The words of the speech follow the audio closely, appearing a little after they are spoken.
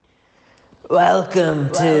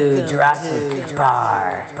Welcome to Jurassic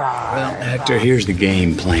Park. Well, Hector, here's the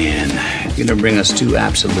game plan. You're gonna bring us 2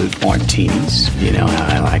 absolute martinis. You know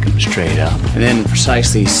how I like them, straight up. And then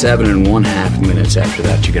precisely 7 1/2 minutes after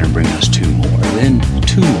that, you're gonna bring us 2 more. Then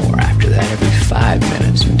 2 more after that every 5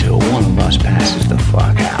 minutes until one of us passes the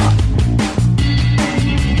fuck out.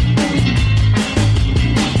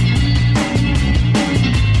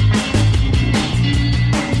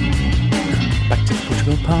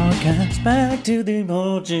 Back to the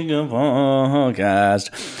Portugal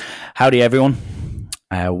podcast. Howdy, everyone.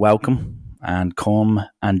 Welcome and come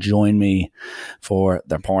and join me for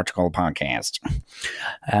the Portugal podcast.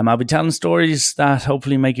 I'll be telling stories that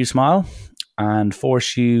hopefully make you smile and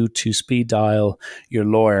force you to speed dial your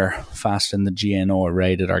lawyer fast in the GNR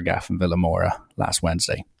raided our gaff in Villamora last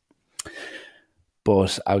Wednesday.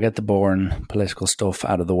 But I'll get the boring political stuff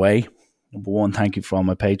out of the way. Number one, thank you for all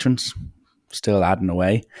my patrons. Still adding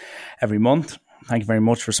away every month. Thank you very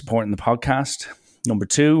much for supporting the podcast. Number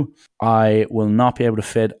 2, I will not be able to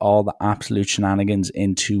fit all the absolute shenanigans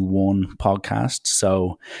into one podcast.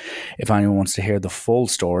 So if anyone wants to hear the full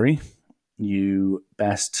story, you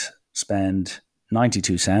best spend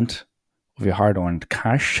 92 cents of your hard-earned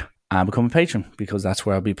cash and become a patron, because that's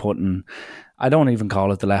where I'll be putting, I don't even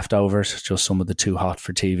call it the leftovers, just some of the too hot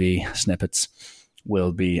for TV snippets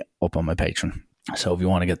will be up on my Patreon. So if you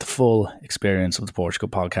want to get the full experience of the Portugal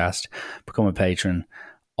podcast, become a patron.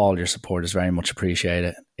 All your support is very much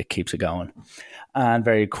appreciated. It keeps it going. And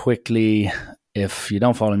very quickly, if you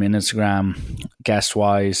don't follow me on Instagram,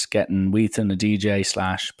 guest-wise, getting Weethan, a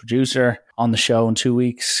DJ/producer, on the show in 2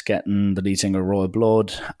 weeks, getting the lead singer Royal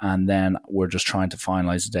Blood, and then we're just trying to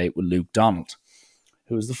finalise a date with Luke Donald,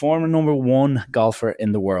 who is the former number 1 golfer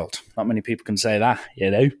in the world. Not many people can say that, you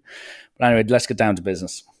know. But anyway, let's get down to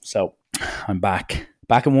business. So I'm back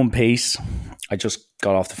in one piece. I just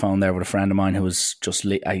got off the phone there with a friend of mine who was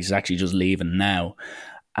he's actually just leaving now,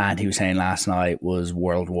 and he was saying last night was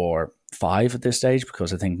World War V at this stage,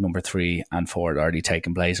 because I think number 3 and 4 had already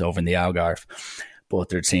taken place over in the Algarve, but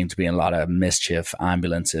there seemed to be a lot of mischief,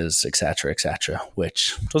 ambulances, etc.,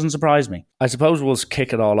 which doesn't surprise me. I suppose we'll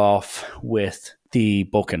kick it all off with the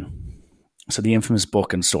booking. So the infamous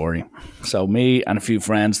booking story. So me and a few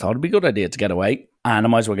friends thought it'd be a good idea to get away. And I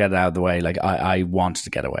might as well get it out of the way. Like, I wanted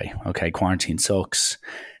to get away. Okay, quarantine sucks.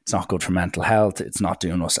 It's not good for mental health. It's not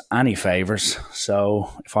doing us any favours.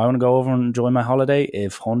 So if I want to go over and enjoy my holiday,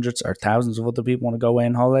 if hundreds or thousands of other people want to go away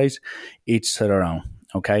on holidays, each to their own.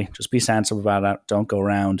 Okay, just be sensible about that. Don't go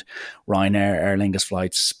around Ryanair, Aer Lingus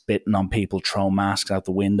flights, spitting on people, throwing masks out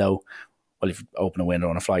the window. Well, if you open a window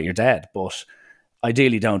on a flight, you're dead. But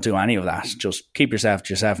ideally, don't do any of that. Just keep yourself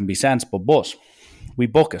to yourself and be sensible. But we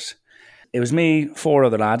book it. It was me, 4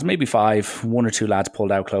 other lads, maybe 5. 1 or 2 lads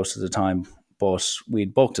pulled out close to the time, but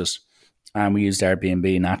we'd booked it and we used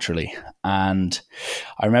Airbnb naturally. And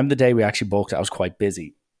I remember the day we actually booked it, I was quite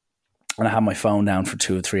busy. And I had my phone down for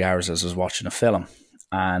 2 or 3 hours as I was watching a film.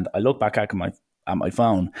 And I looked back at my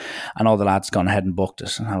phone and all the lads had gone ahead and booked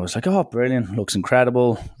it. And I was like, oh, brilliant, looks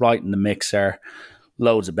incredible, right in the mixer,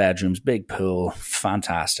 loads of bedrooms, big pool,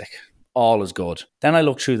 fantastic. All is good. Then I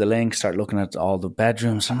looked through the link, start looking at all the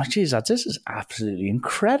bedrooms. I'm like, geez, this is absolutely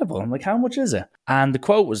incredible. I'm like, how much is it? And the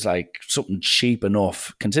quote was like something cheap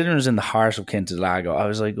enough. Considering it was in the heart of Quinta do Lago, I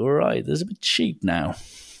was like, all right, this is a bit cheap now.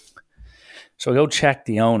 So I go check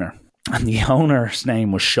the owner. And the owner's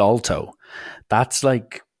name was Sholto. That's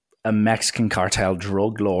like a Mexican cartel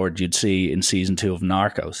drug lord you'd see in season 2 of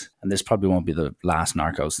Narcos. And this probably won't be the last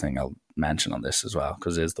Narcos thing I'll mention on this as well,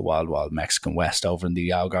 because it is the wild Mexican West over in the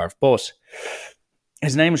Algarve. But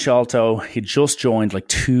his name is Sholto. He'd just joined like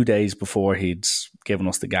 2 days before he'd given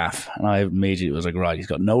us the gaff, and I immediately was like, right, he's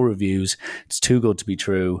got no reviews, it's too good to be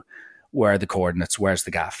true. Where are the coordinates? Where's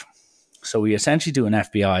the gaff? So we essentially do an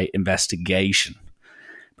FBI investigation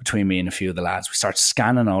between me and a few of the lads. We start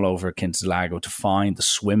scanning all over Quinta do Lago to find the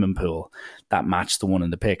swimming pool that matched the one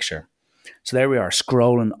in the picture. So there we are,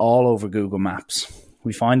 scrolling all over Google Maps.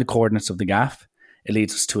 We find the coordinates of the gaff. It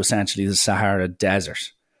leads us to essentially the Sahara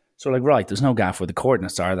Desert. So we're like, right, there's no gaff where the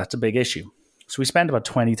coordinates are. That's a big issue. So we spend about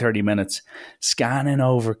 20, 30 minutes scanning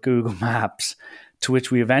over Google Maps, to which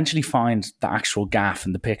we eventually find the actual gaff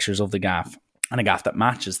and the pictures of the gaff, and a gaff that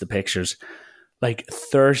matches the pictures like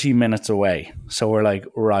 30 minutes away. So we're like,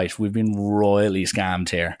 right, we've been royally scammed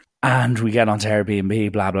here. And we get onto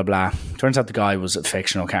Airbnb, blah, blah, blah. Turns out the guy was a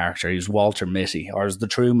fictional character. He was Walter Mitty, or it was The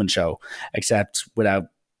Truman Show, except without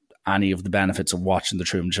any of the benefits of watching The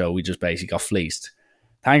Truman Show. We just basically got fleeced.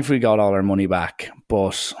 Thankfully, we got all our money back.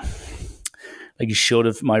 But like, you should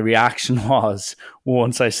have. My reaction was,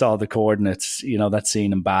 once I saw the coordinates, you know, that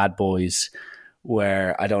scene in Bad Boys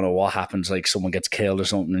where I don't know what happens, like someone gets killed or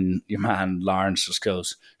something, and your man Lawrence just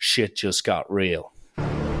goes, "Shit just got real."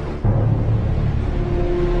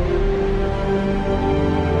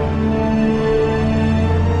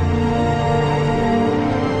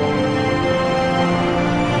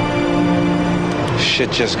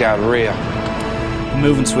 Shit just got real.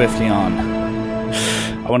 Moving swiftly on.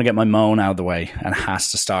 I want to get my moan out of the way, and it has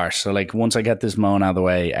to start. So like once I get this moan out of the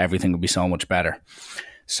way, everything will be so much better.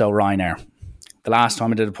 So Ryanair. The last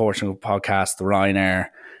time I did a Portugal podcast, the Ryanair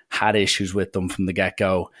had issues with them from the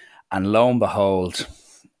get-go. And lo and behold,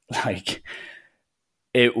 like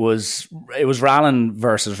it was Rallin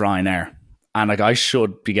versus Ryanair. And like I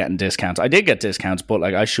should be getting discounts. I did get discounts, but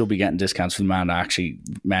like I should be getting discounts for the man that actually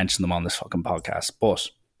mentioned them on this fucking podcast. But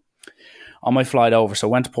on my flight over, so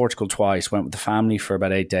I went to Portugal twice, went with the family for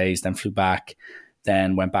about 8 days, then flew back,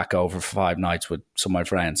 then went back over for 5 nights with some of my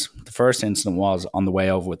friends. The first incident was on the way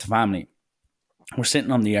over with the family. We're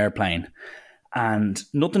sitting on the airplane and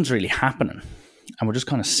nothing's really happening. And we're just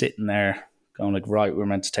kind of sitting there going like, right, we were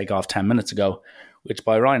meant to take off 10 minutes ago, which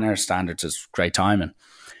by Ryanair standards is great timing.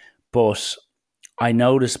 But I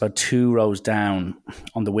noticed about 2 rows down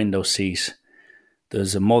on the window seat,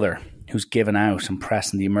 there's a mother who's given out and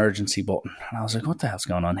pressing the emergency button. And I was like, what the hell's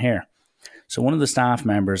going on here? So one of the staff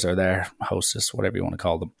members, or their hostess, whatever you want to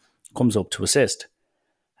call them, comes up to assist.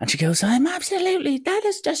 And she goes, that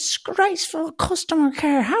is disgraceful customer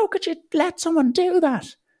care. How could you let someone do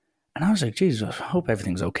that? And I was like, Jesus, I hope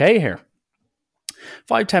everything's okay here.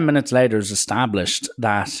 5-10 minutes later, it was established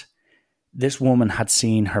that this woman had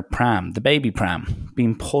seen her pram, the baby pram,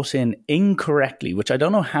 being put in incorrectly, which I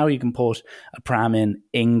don't know how you can put a pram in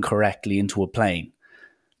incorrectly into a plane.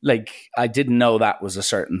 Like, I didn't know that was a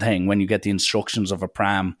certain thing. When you get the instructions of a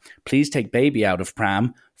pram, please take baby out of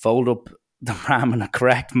pram, fold up the pram in a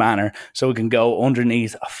correct manner so it can go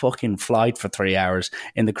underneath a fucking flight for 3 hours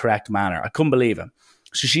in the correct manner. I couldn't believe it.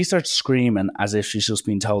 So she starts screaming as if she's just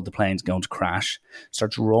been told the plane's going to crash,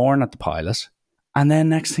 starts roaring at the pilot. And then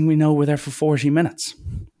next thing we know, we're there for 40 minutes.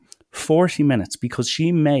 40 minutes because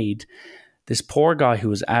she made this poor guy who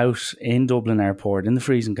was out in Dublin airport in the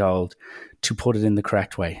freezing cold to put it in the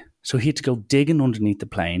correct way. So he had to go digging underneath the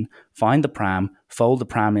plane, find the pram, fold the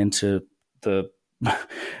pram into the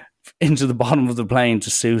bottom of the plane to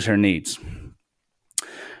suit her needs.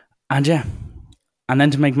 And yeah. And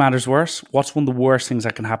then to make matters worse, what's one of the worst things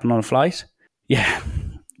that can happen on a flight? Yeah,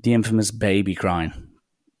 the infamous baby crying.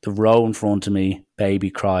 The row in front of me, baby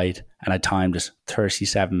cried, and I timed it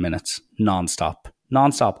 37 minutes, non-stop.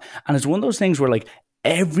 And it's one of those things where like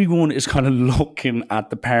everyone is kind of looking at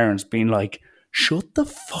the parents being like, shut the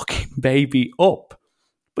fucking baby up.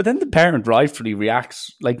 But then the parent rightfully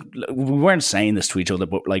reacts, like we weren't saying this to each other,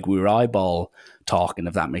 but like we were eyeball talking,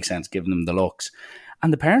 if that makes sense, giving them the looks.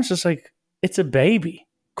 And the parent's just like, it's a baby.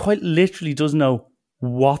 Quite literally doesn't know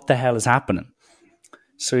what the hell is happening.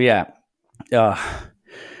 So yeah,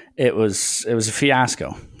 it was a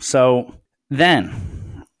fiasco. So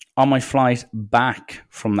then on my flight back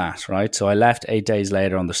from that, right? So I left 8 days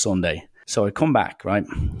later on the Sunday. So I come back, right?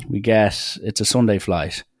 It's a Sunday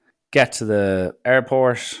flight. Get to the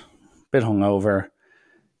airport, bit hungover.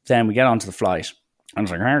 Then we get onto the flight. And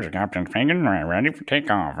it's like, here's the captain's pinging, ready for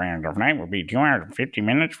takeoff. And the flight will be 2 hours and 50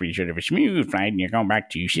 minutes. We should have a smooth flight and you're going back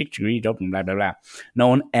to 6 degrees up and blah, blah, blah. No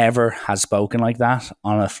one ever has spoken like that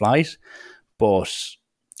on a flight, but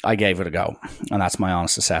I gave it a go. And that's my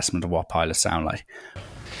honest assessment of what pilots sound like.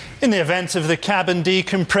 In the event of the cabin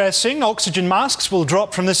decompressing, oxygen masks will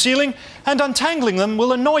drop from the ceiling and untangling them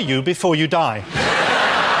will annoy you before you die.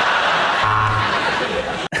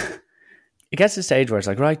 It gets to the stage where it's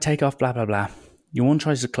like, right, take off, blah, blah, blah. Your one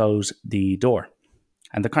tries to close the door.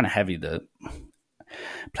 And they're kind of heavy, the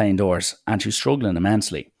plane doors. And she's struggling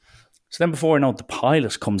immensely. So then before I know it, the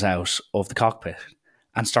pilot comes out of the cockpit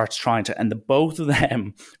and starts trying to, and the both of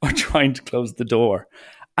them are trying to close the door.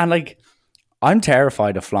 And like, I'm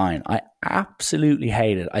terrified of flying. I absolutely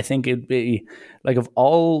hate it. I think it'd be, like, of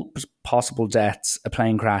all possible deaths, a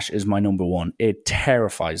plane crash is my number one. It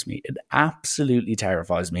terrifies me. It absolutely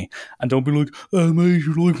terrifies me. And don't be like, oh, mate,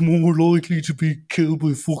 you're like more likely to be killed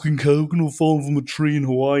by a fucking coconut falling from a tree in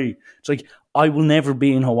Hawaii. It's like, I will never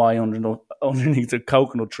be in Hawaii underneath a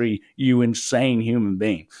coconut tree, you insane human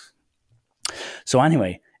being. So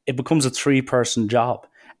anyway, it becomes a 3-person job.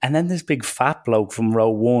 And then this big fat bloke from row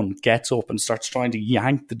 1 gets up and starts trying to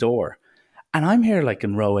yank the door. And I'm here like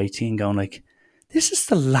in row 18 going like, this is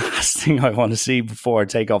the last thing I want to see before I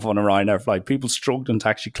take off on a Ryanair flight. People struggling to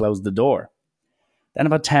actually close the door. Then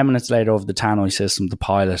about 10 minutes later over the tannoy system, the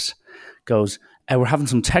pilot goes, we're having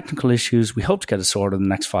some technical issues. We hope to get it sorted in the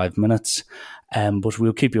next 5 minutes, but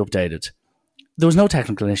we'll keep you updated. there was no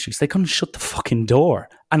technical issues. They couldn't shut the fucking door.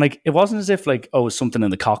 And like, it wasn't as if like, oh, it was something in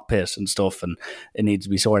the cockpit and stuff and it needs to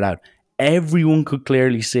be sorted out. Everyone could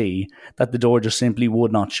clearly see that the door just simply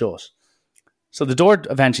would not shut. So the door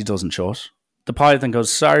eventually doesn't shut. The pilot then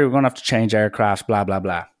goes, sorry, we're going to have to change aircraft, blah, blah,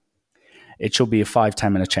 blah. It should be a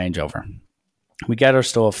 5-10 minute changeover. We get our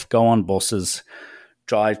stuff, go on buses,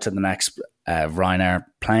 drive to the next Ryanair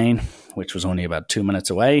plane, which was only about 2 minutes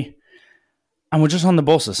away. And we're just on the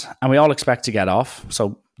buses and we all expect to get off.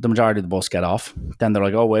 So the majority of the bus get off. Then they're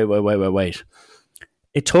like, oh, wait.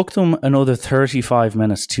 It took them another 35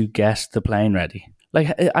 minutes to get the plane ready.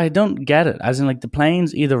 Like, I don't get it. As in, like, the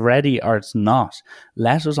plane's either ready or it's not.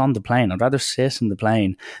 Let us on the plane. I'd rather sit in the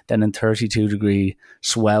plane than in 32-degree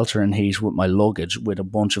sweltering heat with my luggage with a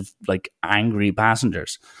bunch of, like, angry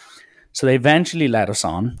passengers. So they eventually let us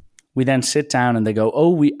on. We then sit down and they go,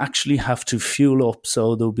 oh, we actually have to fuel up,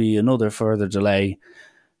 so there'll be another further delay.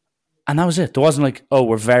 And that was it. There wasn't like, oh,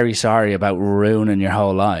 we're very sorry about ruining your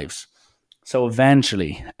whole lives. So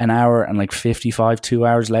eventually, an hour and like 55, 2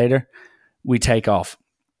 hours later, we take off.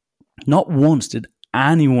 Not once did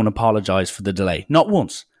anyone apologize for the delay. Not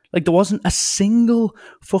once. Like, there wasn't a single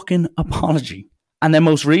fucking apology. And then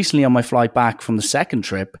most recently on my flight back from the second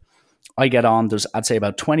trip, I get on, there's, I'd say,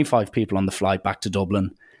 about 25 people on the flight back to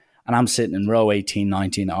Dublin. And I'm sitting in row 18,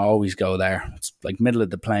 19. I always go there. It's like middle of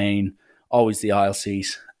the plane, always the aisle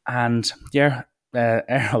seat. And the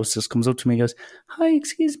air hostess comes up to me and goes, hi,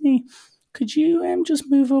 excuse me, could you just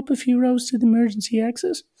move up a few rows to the emergency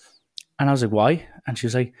exit? And I was like, why? And she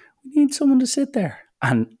was like, we need someone to sit there.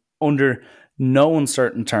 And under no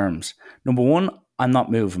uncertain terms, number one, I'm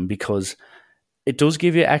not moving because it does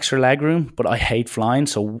give you extra leg room, but I hate flying.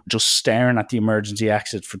 So just staring at the emergency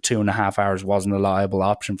exit for 2.5 hours wasn't a liable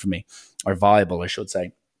option for me, or viable, I should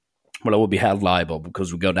say. Well, I would be held liable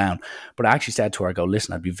because we go down. But I actually said to her, I go,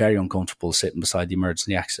 listen, I'd be very uncomfortable sitting beside the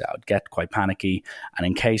emergency exit. I'd get quite panicky. And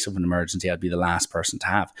in case of an emergency, I'd be the last person to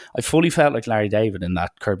have. I fully felt like Larry David in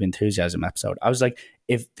that Curb Your Enthusiasm episode. I was like,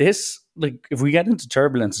 if we get into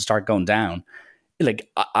turbulence and start going down, like,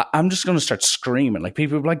 I'm just going to start screaming. Like,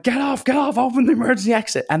 people will be like, get off, open the emergency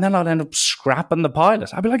exit. And then I'll end up scrapping the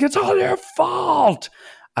pilot. I'll be like, it's all your fault.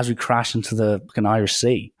 As we crash into the fucking Irish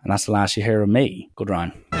Sea. And that's the last you hear of me. Good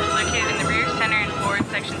Ryan. Located in the rear, center, and forward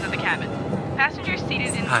sections of the cabin. Passengers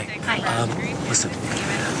seated in Hi. Listen,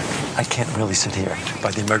 I can't really sit here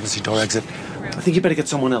by the emergency door exit. I think you better get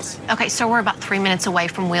someone else. Okay, so we're about 3 minutes away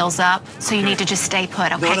from Wheels Up, so you need to just stay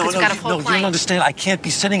put, okay? Because we've got a full plane. You don't understand. I can't be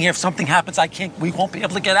sitting here. If something happens, we won't be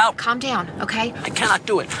able to get out. Calm down, okay? I cannot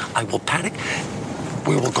do it. I will panic.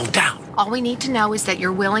 We will go down. All we need to know is that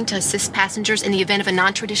you're willing to assist passengers in the event of a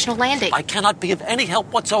non-traditional landing. I cannot be of any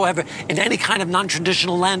help whatsoever in any kind of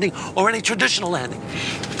non-traditional landing or any traditional landing.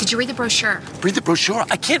 Did you read the brochure? Read the brochure?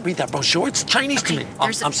 I can't read that brochure. It's Chinese to me.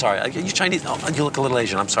 I'm sorry. Are you Chinese? Oh, you look a little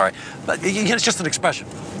Asian. I'm sorry. But it's just an expression.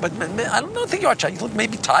 But I don't think you are Chinese. You look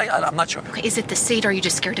maybe Thai. I'm not sure. Okay, is it the seat or are you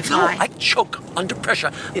just scared to fly? No, I choke under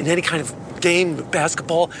pressure in any kind of game,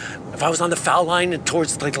 basketball. If I was on the foul line and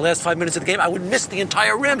towards like the last 5 minutes of the game, I would miss the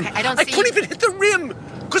entire rim. Okay, I couldn't even hit the rim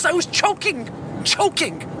because I was choking.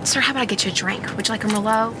 Sir, how about I get you a drink? Would you like a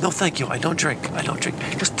Merlot? No, thank you. I don't drink.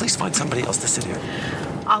 Just please find somebody else to sit here.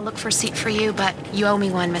 I'll look for a seat for you, but you owe me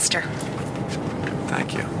one, mister.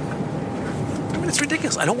 Thank you. I mean, it's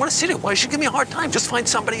ridiculous. I don't want to sit here. Why should you give me a hard time? Just find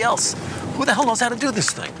somebody else. Who the hell knows how to do this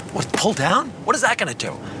thing? What, pull down? What is that going to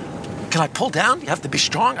do? Can I pull down? You have to be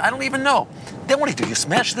strong? I don't even know. Then what do? You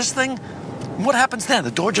smash this thing? What happens then?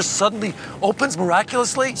 The door just suddenly opens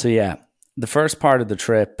miraculously? So yeah, the first part of the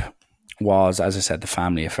trip was, as I said, the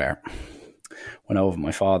family affair. Went over with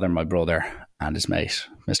my father, my brother, and his mate,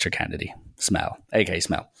 Mr. Kennedy, Smell, aka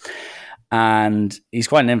Smell. And he's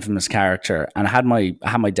quite an infamous character. And I had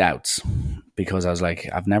my doubts because I was like,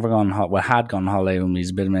 I've never gone, had gone on holiday with him.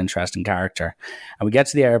 He's a bit of an interesting character. And we get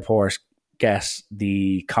to the airport, get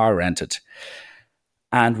the car rented.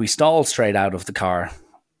 And we stalled straight out of the car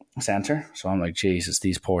centre. So I'm like, Jesus,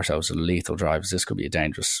 these Portos are lethal drivers. This could be a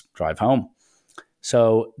dangerous drive home.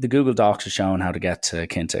 So the Google Docs are showing how to get to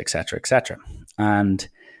Kinta, etc., etc. And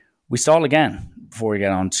we stall again before we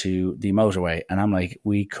get onto the motorway. And I'm like,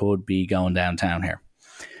 we could be going downtown here.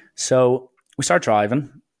 So we start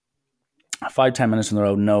driving. 5-10 minutes on the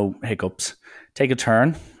road, no hiccups. Take a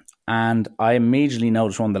turn. And I immediately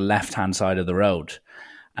noticed we're on the left-hand side of the road.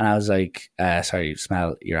 And I was like, sorry,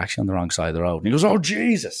 Smell, you're actually on the wrong side of the road. And he goes, oh,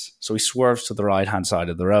 Jesus. So he swerves to the right-hand side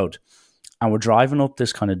of the road. And we're driving up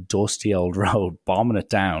this kind of dusty old road, bombing it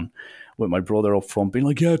down with my brother up front, being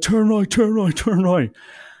like, yeah, turn right, turn right, turn right.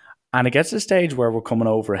 And it gets to a stage where we're coming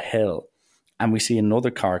over a hill and we see another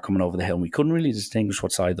car coming over the hill. And we couldn't really distinguish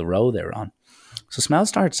what side of the road they were on. So Smell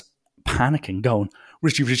starts panicking, going,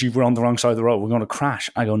 Richie, we're on the wrong side of the road. We're going to crash.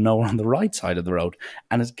 I go, no, we're on the right side of the road.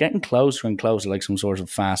 And it's getting closer and closer, like some sort of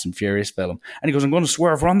Fast and Furious film. And he goes, I'm going to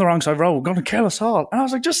swerve. We're on the wrong side of the road. We're going to kill us all. And I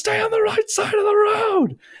was like, just stay on the right side of the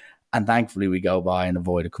road. And thankfully we go by and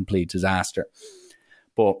avoid a complete disaster.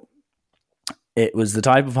 But it was the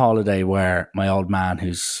type of holiday where my old man,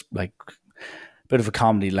 who's like a bit of a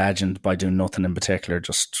comedy legend by doing nothing in particular,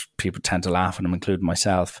 just people tend to laugh at him, including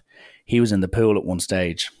myself. He was in the pool at one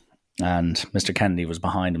stage and Mr. Kennedy was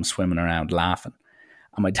behind him swimming around laughing.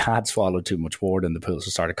 And my dad swallowed too much water in the pool, so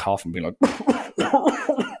started coughing, being like...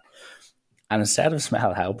 And instead of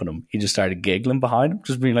Smell helping him, he just started giggling behind him,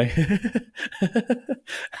 just being like...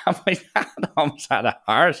 And my dad almost had a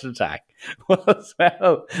heart attack. Well,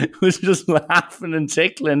 Smell was just laughing and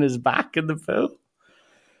tickling his back in the pool.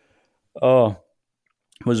 Oh,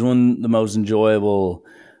 it was one of the most enjoyable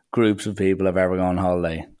groups of people I've ever gone on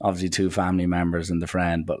holiday. Obviously 2 family members and the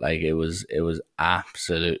friend, but like it was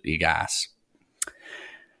absolutely gas.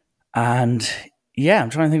 And yeah, I'm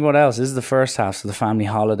trying to think what else. This is the first half of the family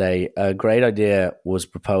holiday. A great idea was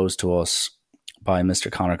proposed to us by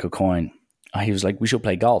Mr. Conor Cocoyne. He was like, we should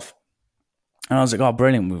play golf. And I was like, oh,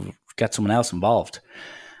 brilliant. We'll get someone else involved.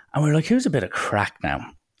 And we were like, who's a bit of crack now?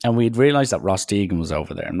 And we'd realised that Ross Deegan was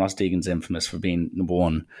over there. And Ross Deegan's infamous for being, number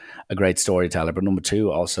 1, a great storyteller, but number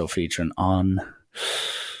 2, also featuring on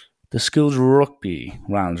the school's rugby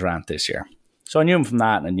round this year. So I knew him from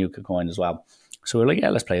that, and I knew Cocoyne as well. So we were like, yeah,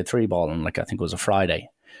 let's play a 3-ball. And like, I think it was a Friday.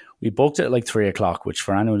 We booked it at like 3 o'clock, which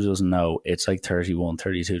for anyone who doesn't know, it's like 31,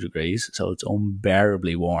 32 degrees. So it's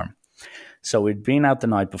unbearably warm. So we'd been out the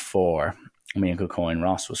night before. Me and Cocoyne,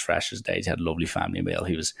 Ross was fresh as days. He had a lovely family meal.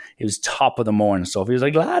 He was top of the morning stuff. He was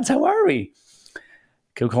like, lads, how are we?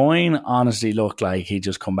 Cocoyne honestly looked like he'd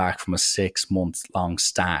just come back from a 6-month-long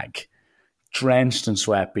stag, drenched in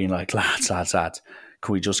sweat, being like, lads, can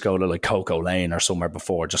we just go to like Coco Lane or somewhere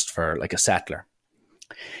before, just for like a settler?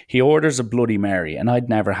 He orders a Bloody Mary, and I'd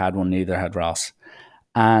never had one, neither had Ross.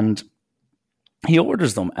 And he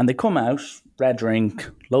orders them, and they come out, red drink,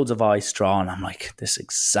 loads of ice, straw, and I'm like, this is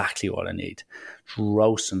exactly what I need. It's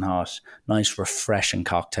roasting hot, nice refreshing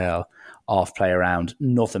cocktail, off play around,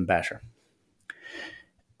 nothing better.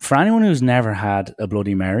 For anyone who's never had a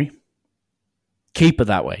Bloody Mary, keep it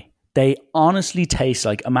that way. They honestly taste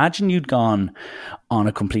like, imagine you'd gone on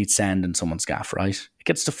a complete send in someone's gaff, right? It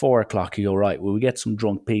gets to 4 o'clock, you go, right, well, we get some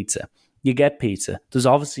drunk pizza. You get pizza. There's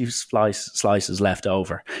obviously slices left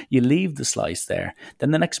over. You leave the slice there.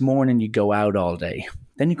 Then the next morning you go out all day.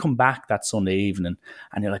 Then you come back that Sunday evening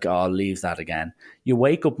and you're like, oh, I'll leave that again. You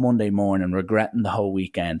wake up Monday morning regretting the whole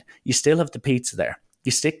weekend. You still have the pizza there.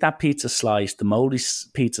 You stick that pizza slice, the moldy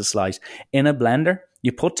pizza slice, in a blender.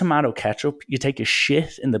 You put tomato ketchup. You take a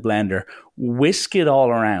shit in the blender, whisk it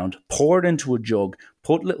all around, pour it into a jug,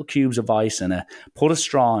 put little cubes of ice in it, put a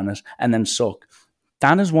straw in it, and then suck.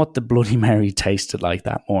 That is what the Bloody Mary tasted like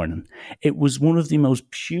that morning. It was one of the most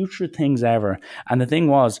putrid things ever. And the thing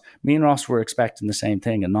was, me and Ross were expecting the same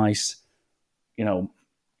thing, a nice,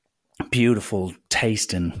 beautiful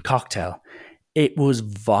tasting cocktail. It was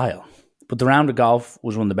vile. But the round of golf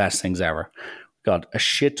was one of the best things ever. Got a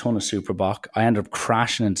shit ton of Super Bock. I ended up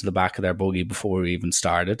crashing into the back of their buggy before we even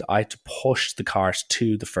started. I had to push the cart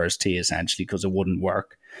to the first tee essentially because it wouldn't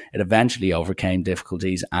work. It eventually overcame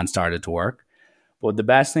difficulties and started to work. But the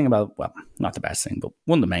best thing about, well, not the best thing, but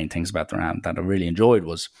one of the main things about the round that I really enjoyed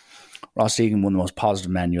was Ross Deegan, one of the most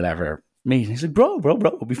positive men you'll ever meet. He's like, bro,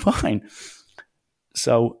 it'll be fine.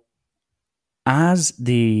 So as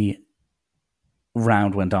the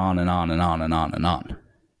round went on and on and on and on and on,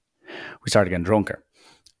 we started getting drunker.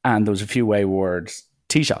 And there was a few wayward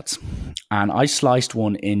tee shots. And I sliced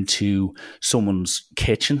one into someone's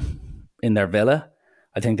kitchen in their villa.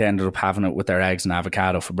 I think they ended up having it with their eggs and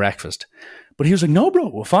avocado for breakfast. But he was like, no, bro,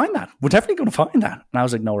 we'll find that. We're definitely going to find that. And I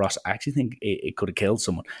was like, no, Ross, I actually think it could have killed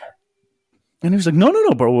someone. And he was like, no,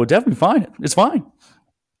 bro, we'll definitely find it. It's fine.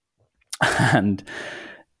 And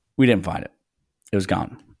we didn't find it. It was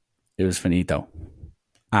gone. It was finito.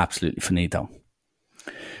 Absolutely finito.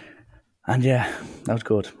 And yeah, that was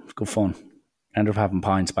good. It was good fun. Ended up having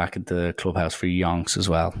pints back at the clubhouse for yonks as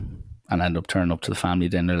well. And ended up turning up to the family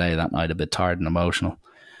dinner late that night a bit tired and emotional.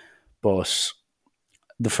 But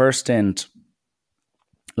the first stint,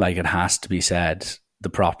 like it has to be said, the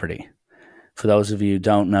property. For those of you who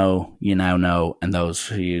don't know, you now know. And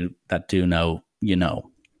those of you that do know, you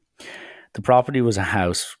know. The property was a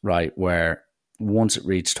house, right, where once it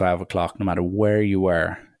reached 12 o'clock, no matter where you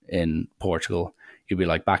were in Portugal, you'd be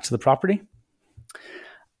like, back to the property.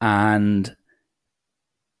 And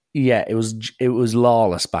yeah, it was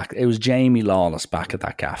lawless back. It was Jamie Lawless back at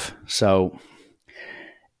that gaff. So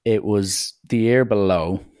it was the year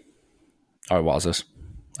below, or was it?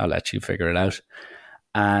 I'll let you figure it out.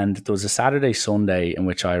 And there was a Saturday, Sunday in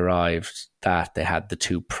which I arrived that they had the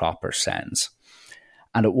 2 proper sends.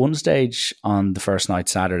 And at one stage on the first night,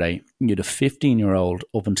 Saturday, you had a 15-year-old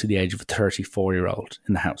up until the age of a 34-year-old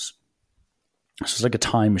in the house. So it's like a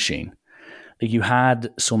time machine. Like you had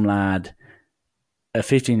some lad, a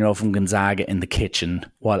 15-year-old from Gonzaga in the kitchen,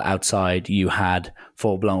 while outside you had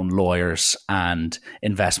full-blown lawyers and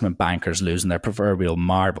investment bankers losing their proverbial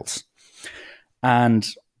marbles. And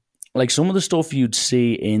like some of the stuff you'd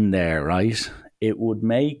see in there, right, it would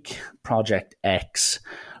make Project X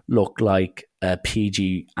look like a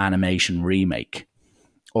PG animation remake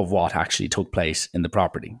of what actually took place in the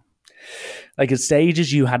property. Like at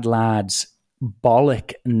stages you had lads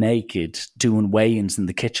bollock naked doing weigh-ins in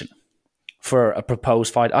the kitchen for a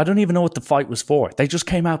proposed fight. I don't even know what the fight was for. They just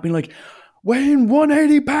came out being like, weighing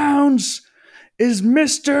 180 pounds is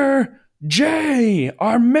Mr. J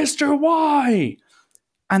or Mr. Y.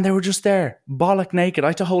 And they were just there, bollock naked. I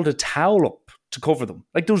had to hold a towel up to cover them.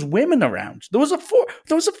 Like there was women around. There was a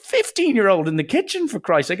 15-year-old in the kitchen, for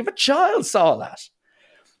Christ's sake. If a child saw that.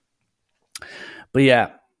 But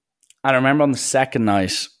yeah, I remember on the second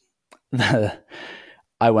night,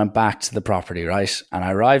 I went back to the property, right? And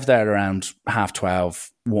I arrived there around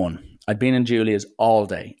 12:30, 1. I'd been in Julia's all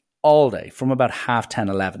day, from about 10:30,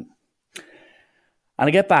 11. And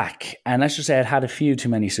I get back, and let's just say I'd had a few too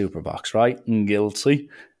many Superbox, right? And guilty.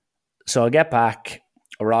 So I get back,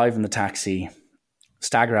 arrive in the taxi,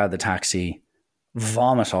 stagger out of the taxi,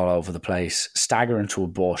 vomit all over the place, stagger into a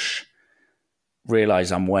bush,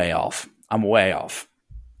 realise I'm way off.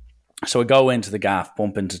 So I go into the gaff,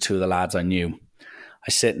 bump into 2 of the lads I knew. I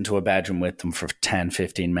sit into a bedroom with them for 10,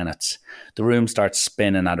 15 minutes. The room starts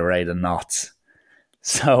spinning at a rate of knots.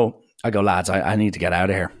 So I go, lads, I need to get out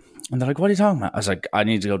of here. And they're like, what are you talking about? I was like, I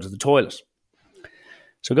need to go to the toilet.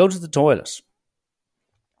 So I go to the toilet.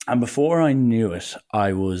 And before I knew it,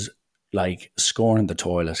 I was like scoring the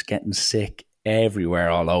toilet, getting sick everywhere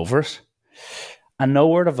all over it. And no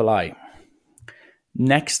word of a lie.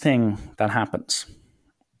 Next thing that happens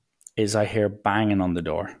is I hear banging on the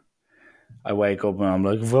door. I wake up and I'm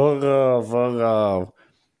like, Voro.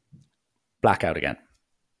 Blackout again.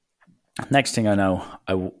 Next thing I know,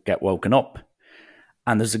 I get woken up.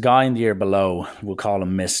 And there's a guy in the year below, we'll call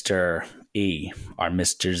him Mr. E or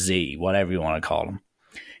Mr. Z, whatever you want to call him.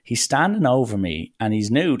 He's standing over me and he's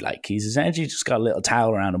nude. Like he's essentially just got a little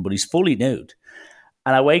towel around him, but he's fully nude.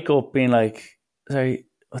 And I wake up being like, sorry,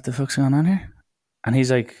 what the fuck's going on here? And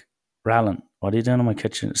he's like, Rallan, what are you doing on my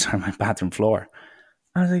kitchen? Sorry, my bathroom floor.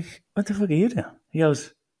 I was like, what the fuck are you doing? He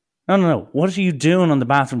goes, no. What are you doing on the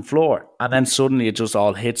bathroom floor? And then suddenly it just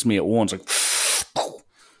all hits me at once. Like,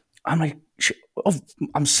 I'm like, oh,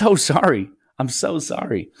 I'm so sorry.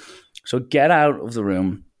 So get out of the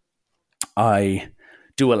room. I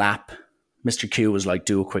do a lap. Mr. Q was like,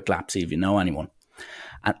 do a quick lap, see if you know anyone.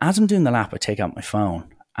 And as I'm doing the lap, I take out my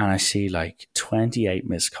phone and I see like 28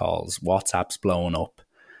 missed calls, WhatsApp's blowing up.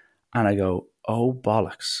 And I go, oh,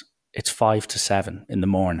 bollocks. It's 5 to 7 in the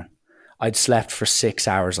morning. I'd slept for 6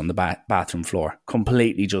 hours on the bathroom floor,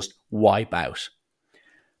 completely just wipe out.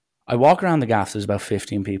 I walk around the gaff, there's about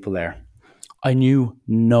 15 people there. I knew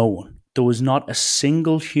no one. There was not a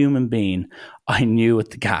single human being I knew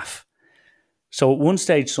at the gaff. So at one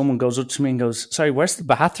stage, someone goes up to me and goes, sorry, where's the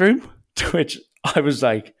bathroom? To which I was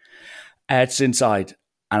like, it's inside.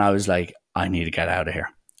 And I was like, I need to get out of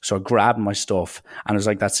here. So I grabbed my stuff, and it was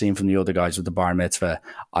like that scene from The Other Guys with the bar mitzvah.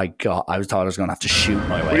 I thought I was going to have to shoot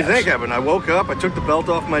my way out. What do you think, Evan? I woke up, I took the belt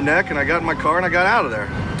off my neck, and I got in my car, and I got out of there.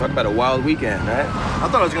 Talk about a wild weekend, right? I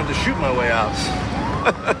thought I was going to have to shoot my way out.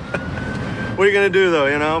 What are you going to do,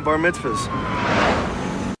 though, bar mitzvahs?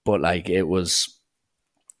 But, like, it was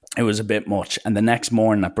a bit much. And the next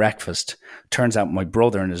morning at breakfast, turns out my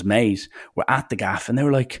brother and his mate were at the gaff, and they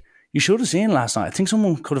were like, you should have seen last night. I think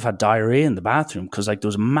someone could have had diarrhea in the bathroom because like there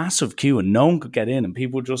was a massive queue and no one could get in and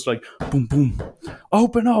people were just like, boom, boom,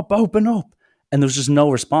 open up. And there was just no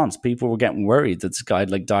response. People were getting worried that this guy had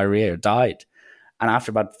like diarrhea or died. And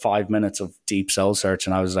after about 5 minutes of deep soul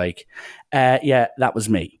searching, I was like, yeah, that was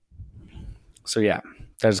me. So yeah,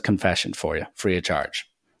 there's a confession for you, free of charge.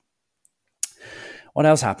 What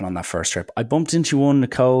else happened on that first trip? I bumped into one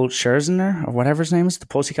Nicole Scherzinger or whatever his name is, the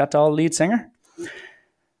Pussycat Doll lead singer.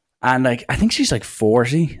 And like, I think she's like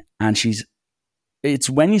 40 and it's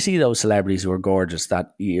when you see those celebrities who are gorgeous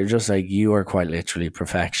that you're just like, you are quite literally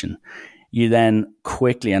perfection. You then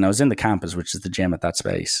quickly, and I was in the campus, which is the gym at that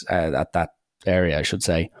space, at that area, I should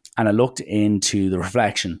say. And I looked into the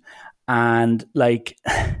reflection and like,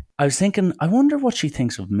 I was thinking, I wonder what she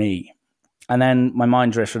thinks of me. And then my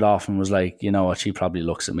mind drifted off and was like, you know what, she probably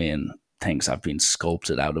looks at me and thinks I've been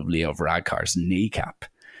sculpted out of Leo Varadkar's kneecap.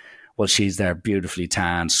 Well, she's there beautifully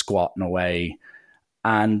tanned, squatting away.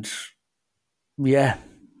 And yeah,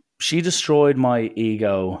 she destroyed my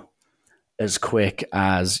ego as quick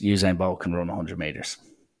as Usain Bolt can run 100 meters.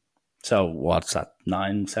 So what's that,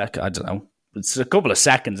 9 seconds? I don't know. It's a couple of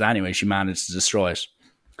seconds anyway. She managed to destroy it.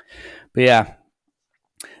 But yeah.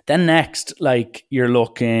 Then next, like, you're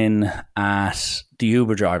looking at the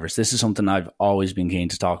Uber drivers. This is something I've always been keen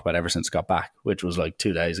to talk about ever since I got back, which was like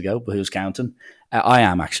 2 days ago. But who's counting? I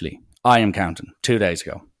am counting 2 days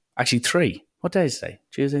ago. Actually, 3. What day is today?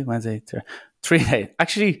 Tuesday, Wednesday, 3 days.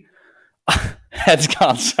 Actually, head's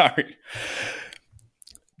gone, sorry.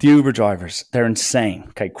 The Uber drivers, they're insane.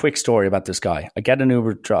 Okay, quick story about this guy. I get an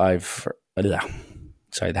Uber drive for...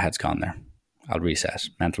 Sorry, the head's gone there. I'll reset.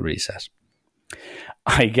 Mental reset.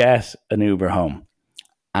 I get an Uber home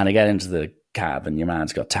and I get into the cab and your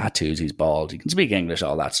man's got tattoos, he's bald, he can speak English,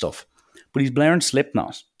 all that stuff. But he's blaring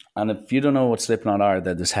Slipknot. And if you don't know what Slipknot are,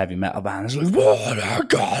 they're this heavy metal band. It's like, what a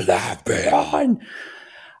God left behind.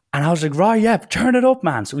 And I was like, right, yeah, turn it up,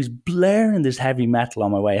 man. So he's blaring this heavy metal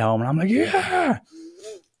on my way home. And I'm like, yeah.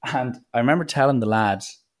 And I remember telling the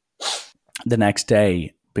lads the next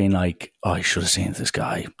day, being like, oh, you should have seen this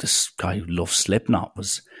guy. This guy who loves Slipknot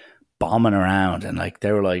was bombing around. And like,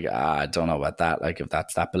 they were like, I don't know about that. Like, if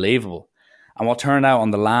that's that believable. And what turned out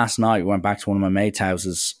on the last night, we went back to one of my mates'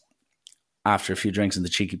 houses after a few drinks in the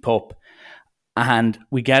Cheeky Pup. And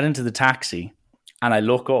we get into the taxi and I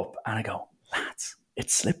look up and I go, lads,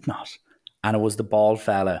 it's Slipknot. And it was the bald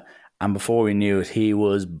fella. And before we knew it, he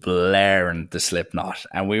was blaring the Slipknot.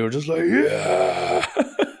 And we were just like, yeah.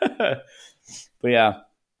 But yeah,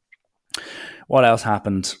 what else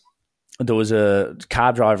happened? There was a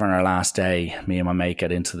cab driver on our last day. Me and my mate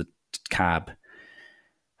get into the cab.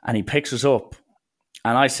 And he picks us up.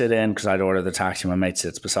 And I sit in because I'd ordered the taxi. My mate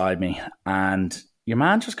sits beside me. And your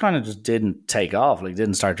man just kind of just didn't take off. Like,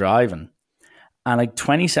 didn't start driving. And like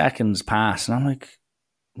 20 seconds passed. And I'm like,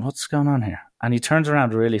 what's going on here? And he turns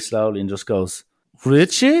around really slowly and just goes,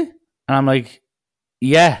 Richie? And I'm like,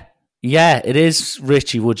 yeah, it is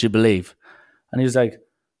Richie, would you believe? And he was like,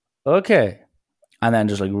 okay. And then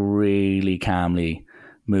just like really calmly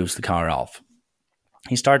moves the car off.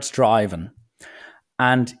 He starts driving.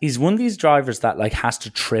 And he's one of these drivers that like has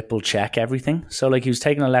to triple check everything. So like he was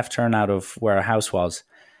taking a left turn out of where our house was.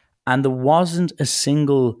 And there wasn't a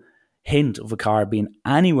single hint of a car being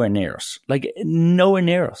anywhere near us. Like nowhere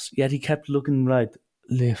near us. Yet he kept looking right,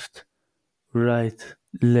 left,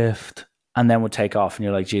 and then would take off. And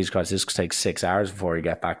you're like, Jesus Christ, this could take 6 hours before you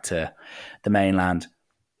get back to the mainland.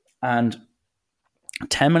 And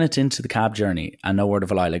 10 minutes into the cab journey, and no word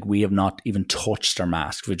of a lie, like we have not even touched our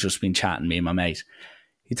masks. We've just been chatting, me and my mate.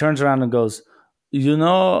 He turns around and goes, you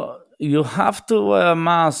know, you have to wear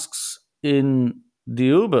masks in the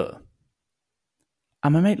Uber.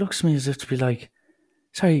 And my mate looks at me as if to be like,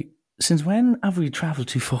 sorry, since when have we travelled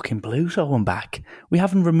to fucking Pluto and back? We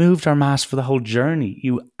haven't removed our mask for the whole journey,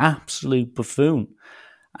 you absolute buffoon.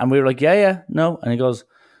 And we were like, yeah, no. And he goes,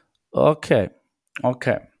 okay.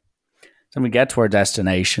 Then we get to our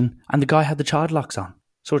destination and the guy had the child locks on.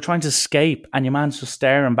 So we're trying to escape and your man's just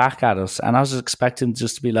staring back at us. And I was expecting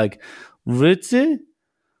just to be like, Ritzy,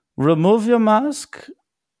 remove your mask.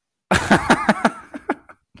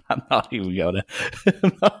 I'm not even going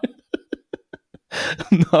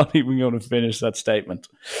to finish that statement.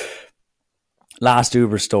 Last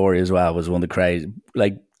Uber story as well was one of the crazy,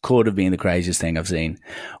 like could have been the craziest thing I've seen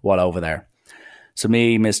while over there. So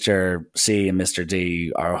me, Mr. C and Mr.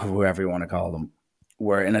 D, or whoever you want to call them,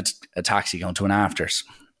 were in a taxi going to an afters.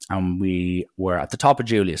 And we were at the top of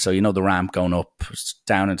Julius. So, you know, the ramp going up,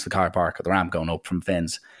 down into the car park, or the ramp going up from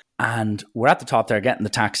Finn's. And we're at the top there getting the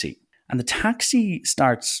taxi. And the taxi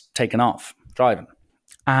starts taking off, driving.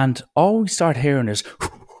 And all we start hearing is...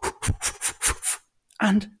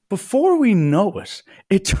 And before we know it,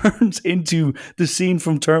 it turns into the scene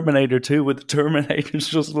from Terminator 2 with the Terminators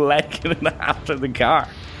just legging it after the car.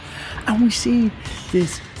 And we see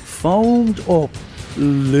this foamed up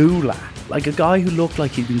Lula, like a guy who looked like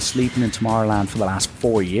he'd been sleeping in Tomorrowland for the last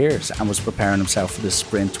 4 years and was preparing himself for this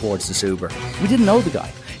sprint towards this Uber. We didn't know the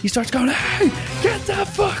guy. He starts going, hey, get the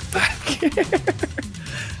fuck back here.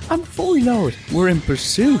 And before we know it, we're in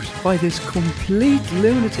pursuit by this complete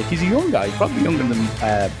lunatic. He's a young guy, probably younger than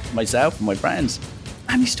myself and my friends.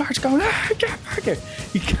 And he starts going, get back here.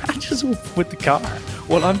 He catches up with the car.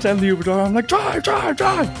 Well, I'm telling the Uber driver, I'm like,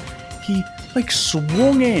 drive. He like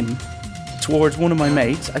swung in towards one of my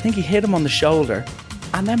mates. I think he hit him on the shoulder.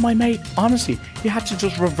 And then my mate, honestly, he had to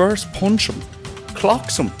just reverse punch him,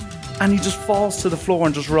 clocks him. and he just falls to the floor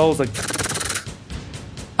and just rolls like.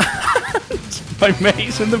 My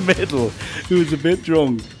mate in the middle, who was a bit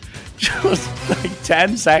drunk, just like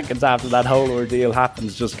 10 seconds after that whole ordeal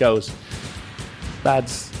happens, just goes,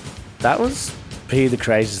 lads, that was the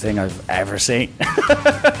craziest thing I've ever seen.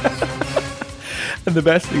 And the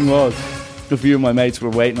best thing was, a few of my mates were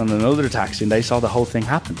waiting on another taxi and they saw the whole thing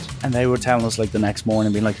happen. And they were telling us like the next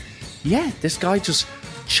morning, being like, yeah, this guy just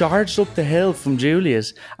charged up the hill from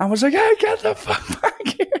Julia's and was like, hey, get the fuck back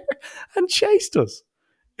here, and chased us.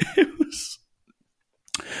 It was...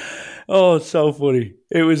 Oh, it's so funny.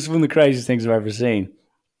 It was one of the craziest things I've ever seen.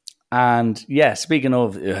 And yeah, speaking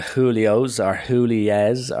of Julios or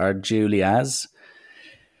Julias or Julias,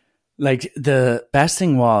 like the best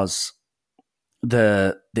thing was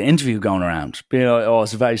the interview going around. Being like, oh,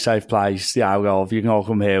 it's a very safe place. Yeah, well, if you can all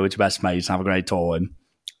come here with your best mates and have a great time.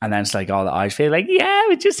 And then it's like all the Irish feel like, yeah,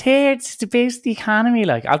 we're just here. It's to boost the economy.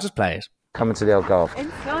 Like, I'll just play it. Coming to the Algarve.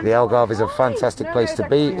 The Algarve is a fantastic place to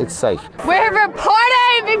be. It's safe. We're here for a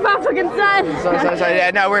party, big fucking son. Sorry,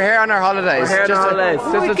 yeah, no, we're here on our holidays.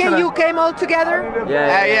 You came all together?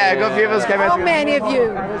 Yeah, a good few of us came out. How many of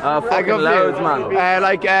you? Fucking loads,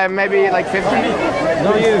 man. Maybe like 50.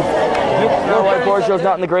 No, no white Portugal's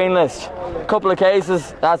not in the green list. A couple of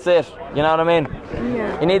cases, that's it. You know what I mean?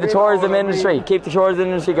 Yeah. You need the tourism industry. Keep the tourism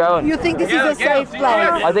industry going. You think this is a safe place?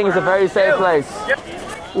 I think it's a very safe place.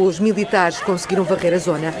 Os militares conseguiram varrer a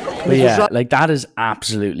zona. But yeah, like that is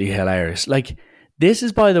absolutely hilarious. Like this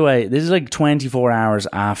is, by the way, this is like 24 hours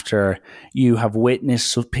after you have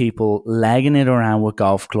witnessed people legging it around with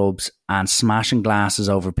golf clubs and smashing glasses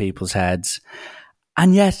over people's heads.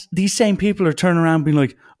 And yet these same people are turning around being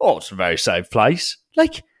like, oh, it's a very safe place.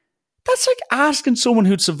 Like, that's like asking someone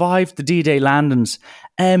who'd survived the D-Day landings.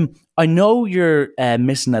 I know you're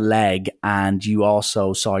missing a leg and you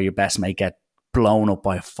also saw your best mate get blown up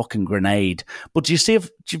by a fucking grenade. But do you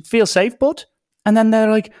feel safe, bud? And then they're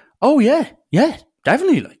like, oh yeah,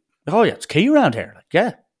 definitely. Like, oh yeah, it's key around here. Like,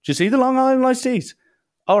 yeah. Do you see the Long Island iced teas?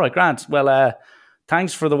 All right, Grant. Well,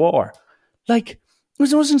 thanks for the war. Like, it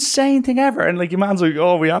was the most insane thing ever. And like your man's like,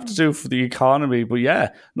 oh, we have to do it for the economy. But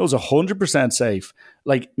yeah, no, it's 100% safe.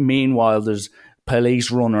 Like, meanwhile, there's police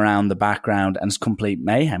run around the background and it's complete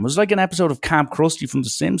mayhem. It was like an episode of Camp Krusty from The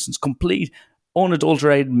Simpsons, complete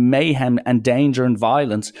unadulterated mayhem and danger and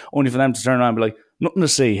violence, only for them to turn around and be like, nothing to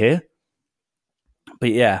see here.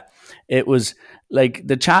 But yeah, it was like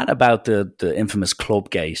the chat about the infamous club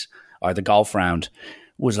gate or the golf round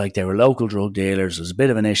was like they were local drug dealers. It was a bit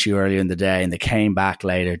of an issue earlier in the day and they came back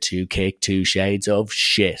later to kick 2 shades of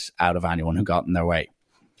shit out of anyone who got in their way.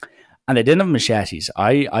 And they didn't have machetes.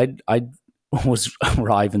 I was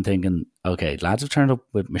arriving thinking, okay, lads have turned up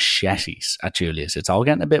with machetes at Julia's. It's all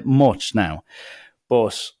getting a bit much now.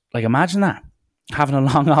 But, like, imagine that. Having a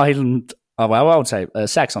Long Island, I would say,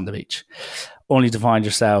 sex on the beach, only to find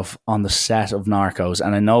yourself on the set of Narcos.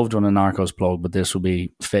 And I know I've done a Narcos plug, but this will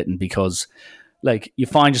be fitting because, like, you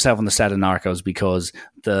find yourself on the set of Narcos because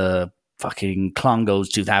the fucking Clongowes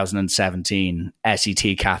 2017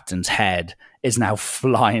 SET captain's head is now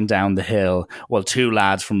flying down the hill while 2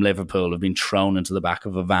 lads from Liverpool have been thrown into the back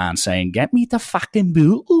of a van saying, get me the fucking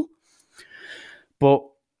bootle. But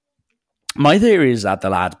my theory is that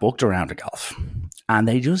the lads booked a round of golf and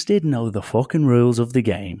they just didn't know the fucking rules of the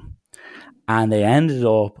game. And they ended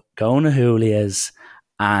up going to Julia's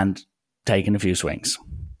and taking a few swings.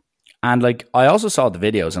 And like, I also saw the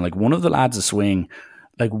videos and like one of the lads' a swing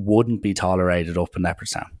like wouldn't be tolerated up in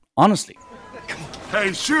Leopardstown. Honestly.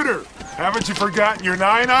 Hey, shooter, haven't you forgotten your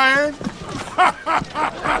 9-iron?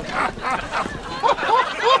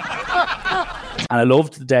 And I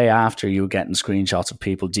loved the day after you were getting screenshots of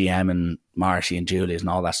people DMing Marty and Julius and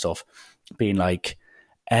all that stuff, being like,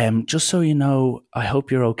 just so you know, I hope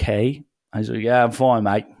you're okay. I was like, yeah, I'm fine,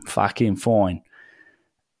 mate. Fucking fine.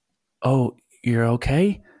 Oh, you're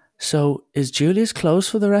okay? So is Julius closed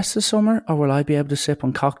for the rest of the summer, or will I be able to sip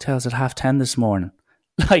on cocktails at 10:30 this morning?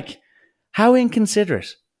 Like, how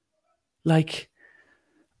inconsiderate. Like,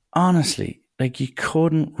 honestly, like you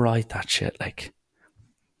couldn't write that shit. Like,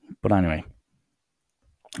 but anyway,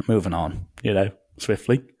 moving on,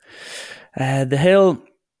 swiftly. The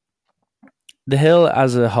Hill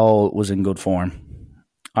as a whole was in good form.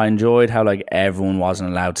 I enjoyed how like everyone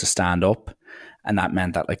wasn't allowed to stand up, and that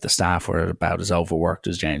meant that like the staff were about as overworked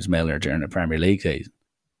as James Milner during the Premier League days.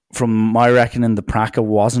 From my reckoning, the Praca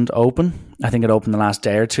wasn't open. I think it opened the last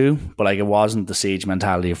day or two, but like it wasn't the siege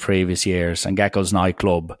mentality of previous years. And Gecko's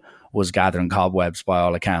nightclub was gathering cobwebs by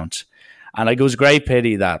all accounts. And like it was a great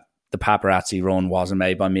pity that the paparazzi run wasn't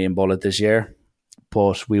made by me and Bullet this year,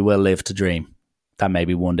 but we will live to dream. that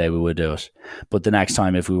maybe one day we would do it. But the next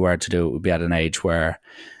time, if we were to do it, we'd be at an age where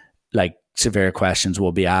like severe questions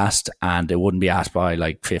will be asked, and it wouldn't be asked by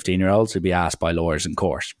like 15-year-olds. It'd be asked by lawyers in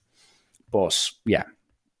court. But yeah.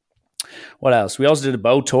 What else? We also did a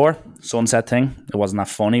boat tour, sunset thing. It wasn't that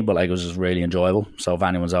funny, but like it was just really enjoyable. So if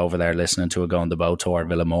anyone's over there listening to it, go on the boat tour,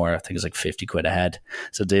 Villamora, I think it's like 50 quid a head.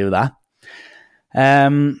 So do that.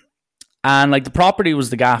 And like the property was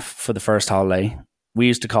the gaff for the first holiday.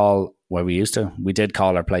 We did call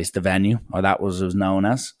our place the venue, or that was known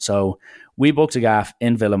as. So we booked a gaff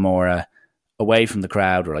in Villamora, away from the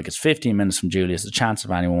crowd, or like it's 15 minutes from Julius. The chance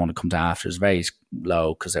of anyone want to come to after is very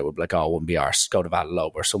low, because they would be like, oh, it wouldn't be ours, go to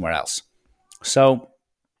Vallalobe or somewhere else. So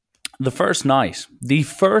the first night,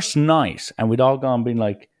 and we'd all gone being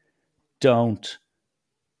like, do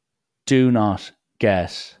not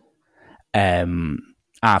get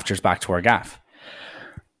afters back to our gaff.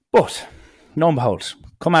 But lo and behold,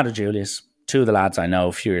 come out of Julius, two of the lads I know,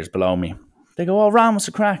 a few years below me, they go, oh, Ram, what's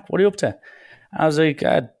the crack? What are you up to? I was like,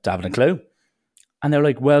 having a clue. And they're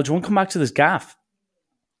like, well, do you want to come back to this gaff?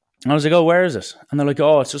 And I was like, oh, where is it? And they're like,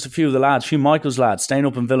 oh, it's just a few of the lads, a few Michael's lads staying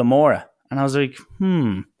up in Villamora. And I was like,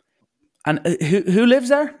 And who lives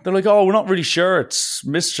there? They're like, oh, we're not really sure. It's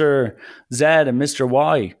Mr. Z and Mr.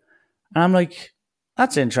 Y. And I'm like,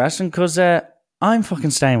 that's interesting, because I'm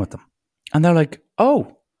fucking staying with them. And they're like,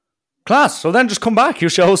 oh, class. So then just come back. You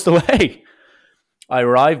show us the way. I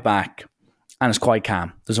arrive back. And it's quite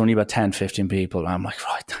calm. There's only about 10, 15 people. And I'm like,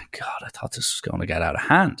 right, thank God. I thought this was going to get out of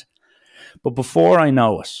hand. But before I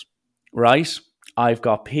know it, right, I've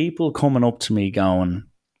got people coming up to me going,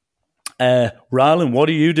 Rylan, what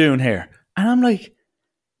are you doing here? And I'm like,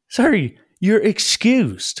 sorry, you're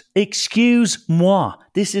excused. Excuse-moi.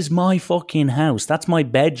 This is my fucking house. That's my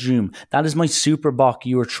bedroom. That is my super box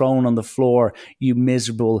you were thrown on the floor, you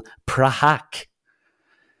miserable prahak.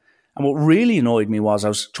 And what really annoyed me was I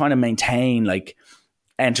was trying to maintain like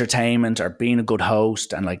entertainment or being a good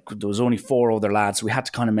host, and like there was only 4 other lads, so we had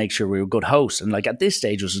to kind of make sure we were good hosts. And like at this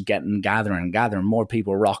stage, it was gathering, more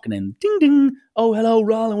people rocking in. Ding ding! Oh, hello,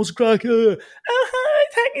 Roland, what's the crack? Oh, hi,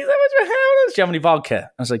 thank you so much for having us. Do you have any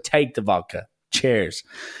vodka? I was like, take the vodka. Cheers.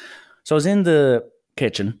 So I was in the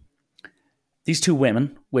kitchen. These 2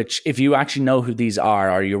 women, which if you actually know who these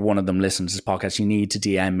are, or you're one of them listening to this podcast, you need to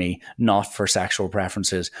DM me, not for sexual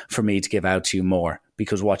preferences, for me to give out to you more,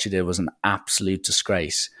 because what you did was an absolute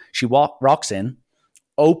disgrace. She rocks in,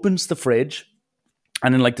 opens the fridge,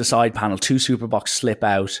 and in like the side panel, 2 Superbox slip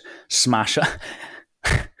out, smash it.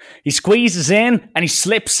 He squeezes in and he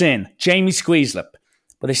slips in. Jamie Squeezelip.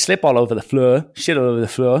 But they slip all over the floor, shit all over the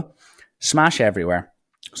floor, smash everywhere.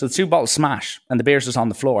 So the 2 bottles smash and the beer's just on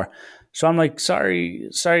the floor. So I'm like, sorry.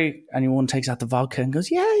 And one takes out the vodka and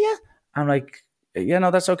goes, yeah. I'm like, yeah,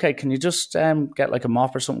 no, that's okay. Can you just get like a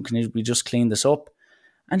mop or something? Can we just clean this up?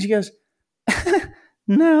 And she goes,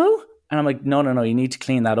 no. And I'm like, no, you need to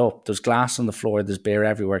clean that up. There's glass on the floor. There's beer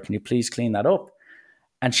everywhere. Can you please clean that up?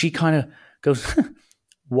 And she kind of goes,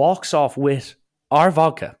 walks off with our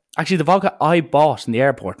vodka. Actually, the vodka I bought in the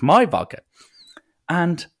airport, my vodka.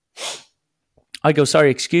 And I go,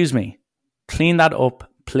 sorry, excuse me. Clean that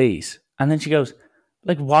up, please. And then she goes,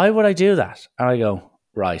 like, why would I do that? And I go,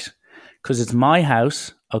 right, because it's my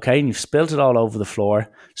house, okay, and you've spilt it all over the floor.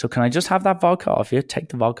 So can I just have that vodka off you? Take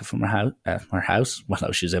the vodka from her house. Well,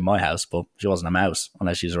 no, she's in my house, but she wasn't a mouse,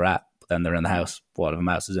 unless she's a rat. But then they're in the house. What if a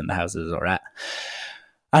mouse is in the house is a rat?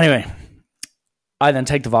 Anyway, I then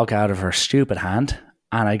take the vodka out of her stupid hand,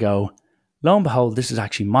 and I go, lo and behold, this is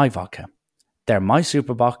actually my vodka. They're my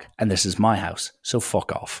Superbock, and this is my house. So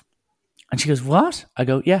fuck off. And she goes, what? I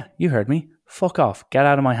go, yeah, you heard me. Fuck off. Get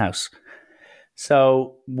out of my house.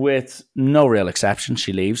 So with no real exception,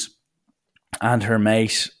 she leaves. And her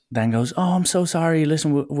mate then goes, oh, I'm so sorry.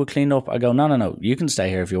 Listen, we'll clean up. I go, no. You can stay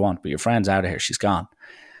here if you want, but your friend's out of here. She's gone.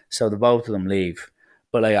 So the both of them leave.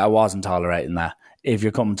 But like, I wasn't tolerating that. If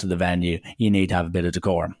you're coming to the venue, you need to have a bit of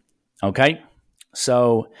decorum. Okay?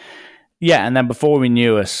 So, yeah. And then before we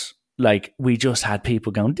knew it, like, we just had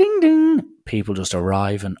people going, ding, ding. People just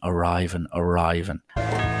arriving. We're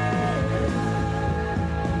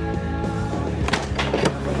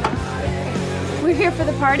here for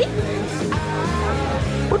the party?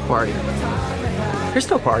 What party? There's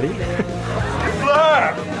no party.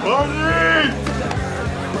 Black! Party!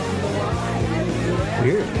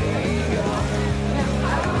 Weird.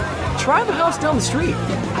 Try the house down the street.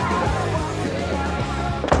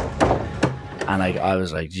 And I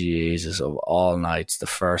was like, Jesus, of all nights, the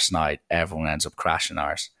first night, everyone ends up crashing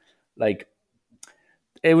ours. Like,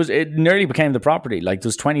 it nearly became the property. Like,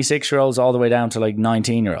 there's 26-year-olds all the way down to like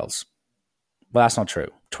 19-year-olds. Well, that's not true.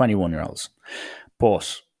 21-year-olds.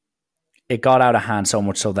 But it got out of hand so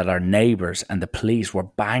much so that our neighbours and the police were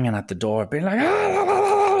banging at the door, being like, ah, la, la,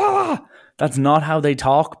 la, la. That's not how they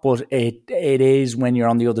talk, but it is when you're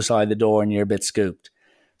on the other side of the door and you're a bit scooped.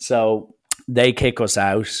 So they kick us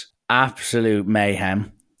out. Absolute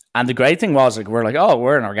mayhem. And the great thing was, like, we're like, oh,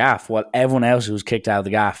 we're in our gaff. Well, everyone else who was kicked out of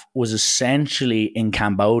the gaff was essentially in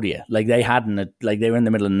Cambodia. Like they were in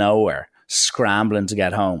the middle of nowhere, scrambling to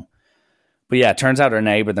get home. But yeah, it turns out our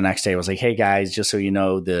neighbour the next day was like, hey guys, just so you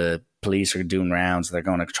know, the police are doing rounds. They're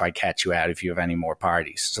going to try catch you out if you have any more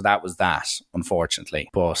parties. So that was that, unfortunately.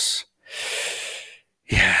 But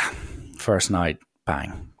yeah, first night,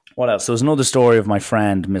 bang. What else? There was another story of my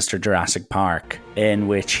friend, Mr. Jurassic Park, in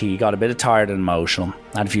which he got a bit tired and emotional,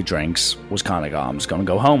 had a few drinks, was kind of like, oh, I'm just going to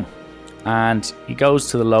go home. And he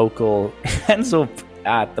goes to the local, ends up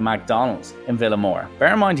at the McDonald's in Villamore.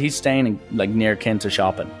 Bear in mind, he's staying in, like, near Kinta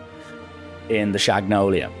shopping in the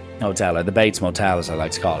Shagnolia Hotel, or the Bates Motel, as I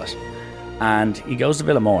like to call it. And he goes to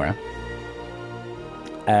Villamore,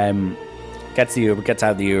 gets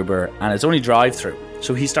out of the Uber, and it's only drive-through.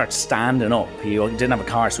 So he starts standing up. He didn't have a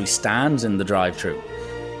car, so he stands in the drive-thru.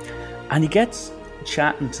 And he gets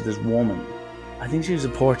chatting to this woman. I think she was a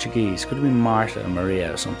Portuguese. Could have been Marta or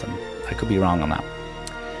Maria or something. I could be wrong on that.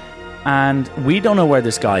 And we don't know where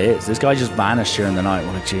this guy is. This guy just vanished during the night.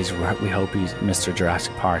 We're like, geez, we hope Mr.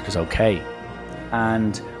 Jurassic Park is okay.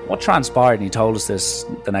 And what transpired, and he told us this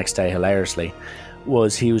the next day hilariously,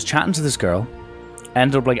 was he was chatting to this girl,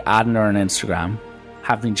 ended up like adding her on Instagram,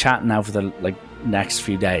 have been chatting now for the next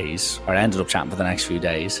few days, or ended up chatting for the next few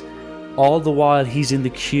days. All the while he's in the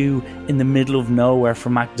queue in the middle of nowhere for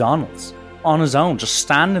McDonald's on his own, just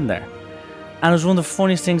standing there. And it was one of the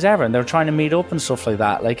funniest things ever. And they were trying to meet up and stuff like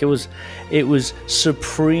that. Like it was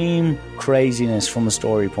supreme craziness from a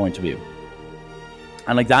story point of view.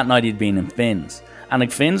 And like that night he'd been in Finn's. And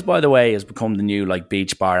like Finn's, by the way, has become the new like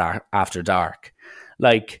beach bar after dark.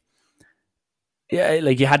 Like, yeah,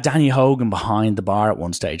 like you had Danny Hogan behind the bar at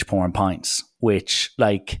one stage pouring pints, which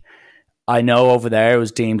like I know over there it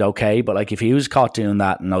was deemed okay, but like if he was caught doing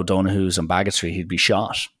that in O'Donoghue's and Baggot Street, he'd be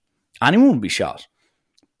shot. Anyone would be shot.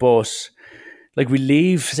 But like we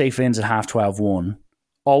leave, say, Finn's at 1:30.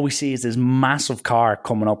 All we see is this massive car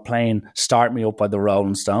coming up playing Start Me Up by the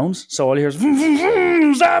Rolling Stones. So all you hear is, vroom, vroom,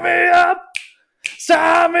 vroom, start me up,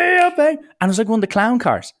 eh? And it was like one of the clown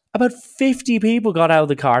cars. About 50 people got out of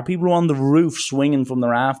the car. People were on the roof swinging from the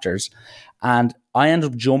rafters. And I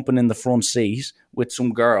ended up jumping in the front seat with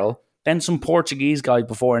some girl. Then some Portuguese guy,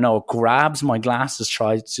 before I know it, grabs my glasses,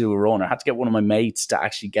 tries to run. I had to get one of my mates to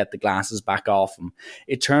actually get the glasses back off him.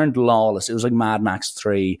 It turned lawless. It was like Mad Max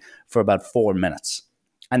 3 for about 4 minutes.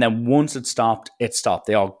 And then once it stopped, it stopped.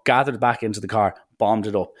 They all gathered back into the car, bombed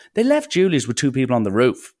it up. They left Julie's with 2 people on the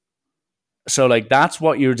roof. So like that's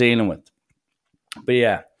what you're dealing with. But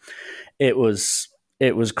yeah, it was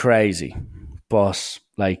crazy. But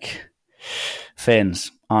like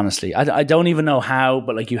Finn's, honestly, I don't even know how,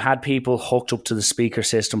 but like you had people hooked up to the speaker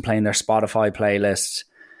system playing their Spotify playlists.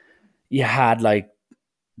 You had like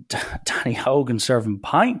Danny Hogan serving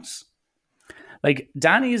pints. Like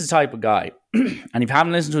Danny is the type of guy, and if you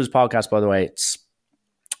haven't listened to his podcast, by the way, it's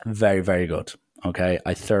very, very good. Okay,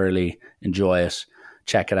 I thoroughly enjoy it.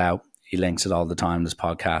 Check it out. He links it all the time. This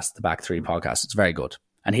podcast, the Back 3 podcast, it's very good.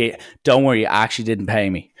 And don't worry, he actually didn't pay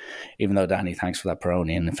me, even though Danny, thanks for that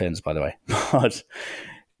Peroni and the Finns, by the way. But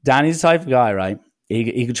Danny's the type of guy, right?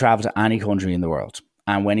 He could travel to any country in the world.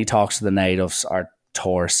 And when he talks to the natives or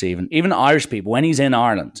tourists, even Irish people, when he's in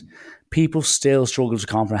Ireland, people still struggle to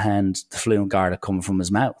comprehend the fluent Garda coming from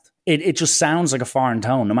his mouth. It just sounds like a foreign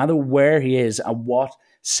tone. No matter where he is and what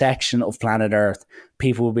section of planet Earth,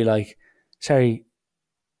 people will be like, sorry,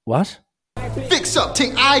 what? Fix up,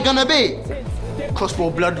 think I gonna be crossbow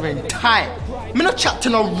blood ring tight. Me not chat to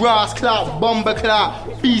no Ross Clark, Bomber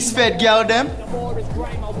Clark, beast fed girl them.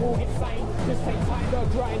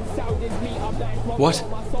 What?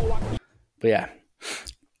 But yeah.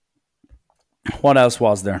 What else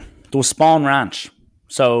was there? There was Spawn Ranch.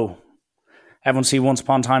 So everyone see Once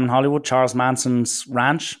Upon a Time in Hollywood, Charles Manson's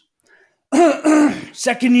ranch.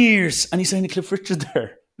 Second years. And he's saying to Cliff Richard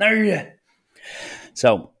there. There you.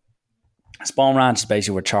 So Spawn Ranch is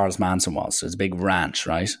basically where Charles Manson was. So it's a big ranch,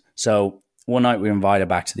 right? So one night we were invited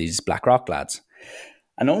back to these Black Rock lads.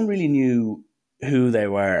 And no one really knew who they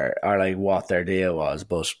were or like what their deal was.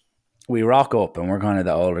 But we rock up and we're kind of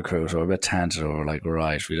the older crew. So we're a bit tentative. We're like,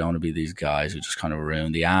 right, we don't want to be these guys who just kind of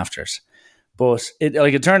ruin the afters. But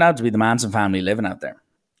it turned out to be the Manson family living out there.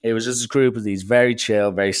 It was just a group of these very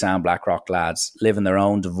chill, very sound Black Rock lads living their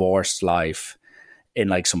own divorced life in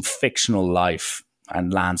like some fictional life.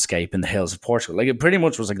 and landscape in the hills of Portugal. Like, it pretty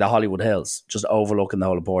much was like the Hollywood Hills, just overlooking the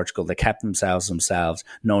whole of Portugal. They kept themselves.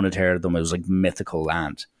 No one had heard of them. It was like mythical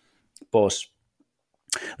land. But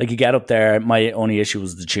like, you get up there, my only issue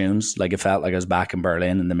was the tunes. Like, it felt like I was back in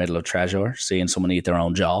Berlin in the middle of Treasure, seeing someone eat their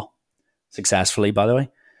own jaw. Successfully, by the way.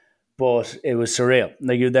 But it was surreal.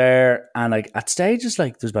 Like, you're there, and like at stages,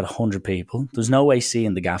 like there's about 100 people. There's no AC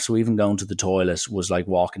in the gaff, so even going to the toilet was like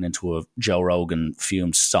walking into a Joe Rogan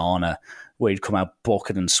fumed sauna where you'd come out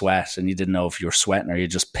bucket and sweat, and you didn't know if you were sweating or you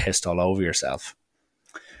just pissed all over yourself.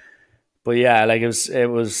 But yeah, like it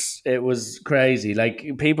was crazy.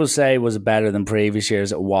 Like, people say, was it better than previous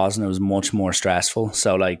years? It wasn't. It was much more stressful.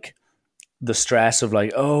 So like, the stress of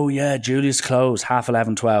like, oh yeah, Julius closed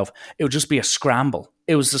 11:30, 12. It would just be a scramble.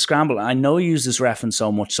 It was the scramble. I know you use this reference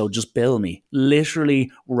so much, so just bill me.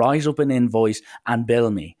 Literally write up an invoice and bill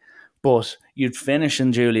me. But you'd finish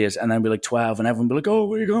in Julius and then be like 12 and everyone would be like, oh,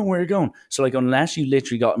 where are you going? Where are you going? So like, unless you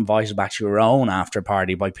literally got invited back to your own after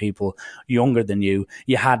party by people younger than you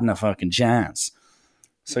hadn't a fucking chance.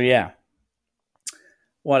 So yeah.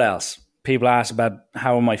 What else? People ask about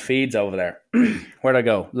how are my feeds over there. Where'd I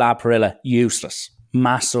go? La Parrilla, useless.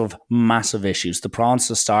 Massive issues. The prawns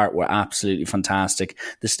to start were absolutely fantastic.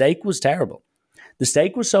 The steak was terrible. The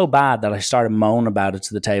steak was so bad that I started moaning about it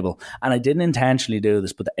to the table. And I didn't intentionally do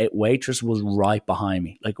this, but the waitress was right behind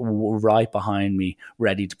me,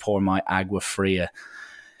 ready to pour my agua fria.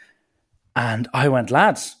 And I went,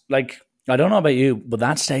 lads, like, I don't know about you, but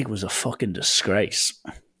that steak was a fucking disgrace.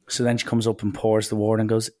 So then she comes up and pours the water and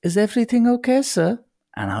goes, is everything okay, sir?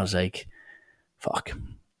 And I was like, fuck.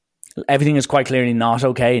 Everything is quite clearly not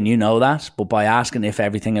okay, and you know that. But by asking if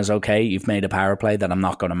everything is okay, you've made a power play that I'm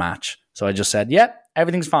not going to match. So I just said, yeah,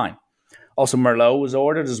 everything's fine. Also, Merlot was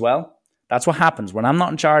ordered as well. That's what happens when I'm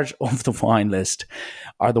not in charge of the wine list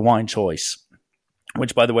or the wine choice.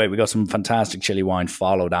 Which, by the way, we got some fantastic chili wine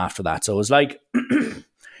followed after that. So it was like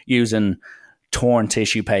using torn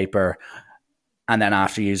tissue paper and then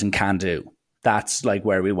after using Can-Do. That's like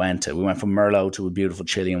where we went to. We went from Merlot to a beautiful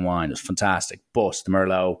Chilean wine. It was fantastic. But the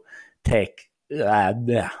Merlot, thick.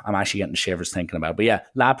 I'm actually getting shivers thinking about it. But yeah,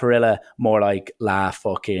 La Parrilla, more like La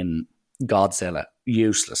fucking Godzilla.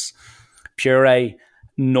 Useless. Puree,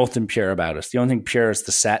 nothing pure about it. The only thing pure is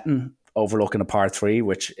the setting overlooking a par 3,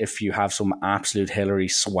 which if you have some absolute Hillary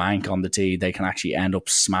swank on the tee, they can actually end up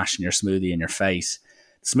smashing your smoothie in your face.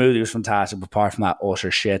 The smoothie was fantastic, but apart from that,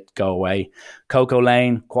 utter shit, go away. Coco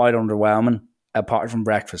Lane, quite underwhelming, apart from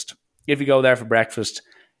breakfast. If you go there for breakfast,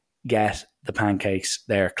 get the pancakes.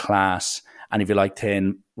 They're class. And if you like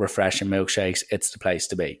thin, refreshing milkshakes, it's the place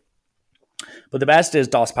to be. But the best is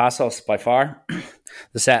Dos Passos by far.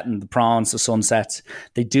 The setting, the prawns, the sunsets.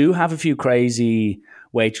 They do have a few crazy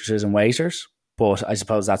waitresses and waiters, but I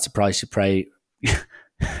suppose that's the price you pay.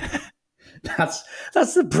 That's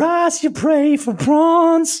the price you pay for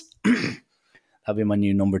prawns. That'll be my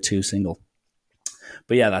new number 2 single.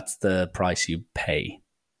 But yeah, that's the price you pay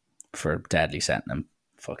for Deadly setting them.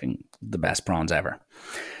 Fucking the best prawns ever.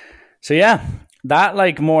 So yeah, that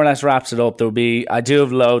like more or less wraps it up. I do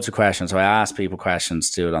have loads of questions. So I asked people questions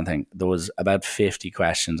too. I don't think there was about 50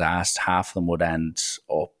 questions asked. Half of them would end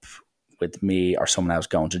up with me or someone else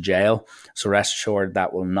going to jail. So rest assured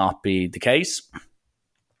that will not be the case.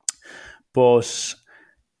 But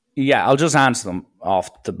yeah, I'll just answer them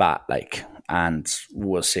off the bat, like, and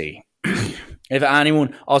we'll see. If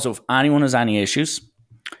anyone has any issues,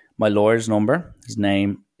 my lawyer's number, his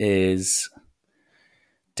name is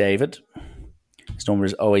David. His number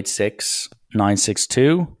is 086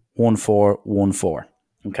 962 1414.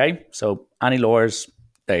 Okay, so any lawyers,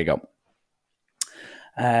 there you go.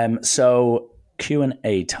 So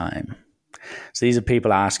Q&A time. So these are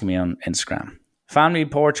people asking me on Instagram. Family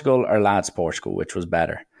Portugal or lads Portugal, which was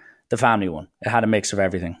better? The family one. It had a mix of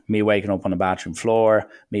everything. Me waking up on the bathroom floor,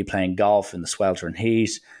 me playing golf in the sweltering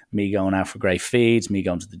heat, me going out for great feeds, me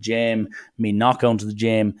going to the gym, me not going to the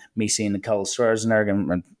gym, me seeing Nicole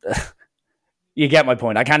Scherzinger. You get my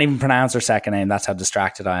point. I can't even pronounce her second name. That's how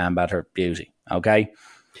distracted I am about her beauty. Okay?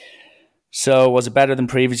 So was it better than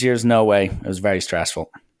previous years? No way. It was very stressful.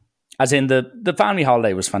 As in, the family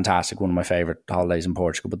holiday was fantastic, one of my favourite holidays in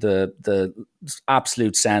Portugal. But the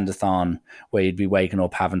absolute send-a-thon where you'd be waking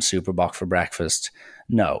up having Superboc for breakfast,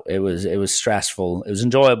 no, it was stressful. It was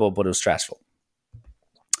enjoyable, but it was stressful.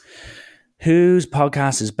 Whose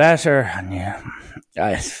podcast is better? And yeah,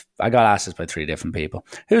 I got asked this by 3 different people.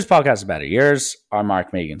 Whose podcast is better, yours or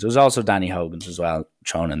Mark Megan's? There was also Danny Hogan's as well,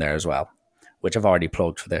 thrown in there as well, which I've already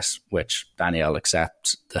plugged for this, which Danny will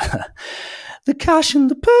accept the cash in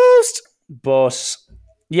the post. But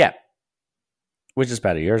yeah, which is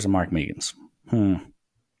better, yours or Mark Megan's?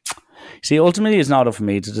 See, ultimately, it's not up for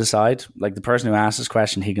me to decide. Like, the person who asked this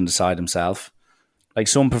question, he can decide himself. Like,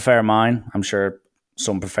 some prefer mine. I'm sure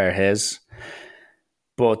some prefer his.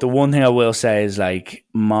 But the one thing I will say is, like,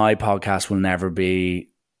 my podcast will never be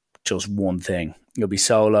just one thing. It'll be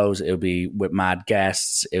solos. It'll be with mad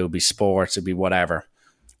guests. It'll be sports. It'll be whatever.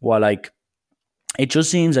 Well, like, it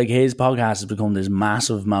just seems like his podcast has become this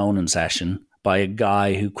massive moaning session by a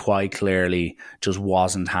guy who quite clearly just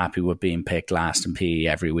wasn't happy with being picked last in PE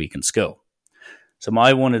every week in school. So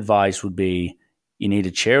my one advice would be, you need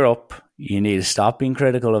to cheer up. You need to stop being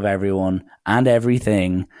critical of everyone and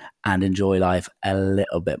everything and enjoy life a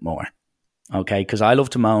little bit more. Okay? Because I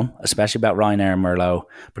love to moan, especially about Ryanair and Merlot.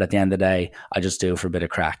 But at the end of the day, I just do it for a bit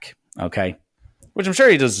of crack. Okay? Which I'm sure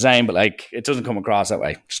he does the same, but like, it doesn't come across that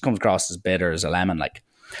way. It just comes across as bitter as a lemon. Like,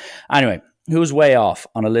 anyway, who's way off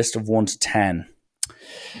on a list of 1 to 10?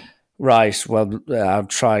 Right. Well, I'll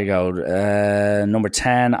try go. Number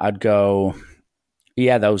 10, I'd go...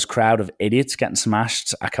 Yeah, those crowd of idiots getting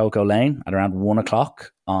smashed at Coco Lane at around 1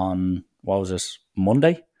 o'clock on, what was this,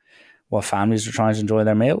 Monday? While families are trying to enjoy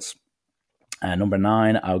their meals. Number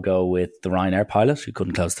 9, I'll go with the Ryanair pilot who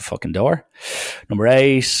couldn't close the fucking door. Number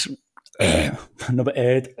 8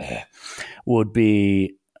 would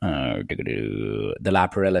be the La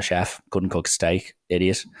Perilla chef, couldn't cook steak,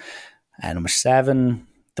 idiot. Number 7...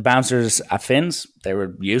 the bouncers at Finn's, they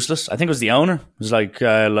were useless. I think it was the owner. It was like,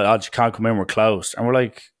 oh, you can't come in, we're closed. And we're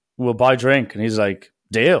like, we'll buy a drink. And he's like,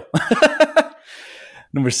 deal.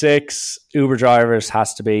 Number 6, Uber drivers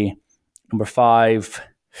has to be. Number 5,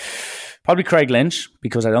 probably Craig Lynch,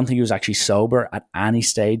 because I don't think he was actually sober at any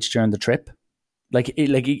stage during the trip. I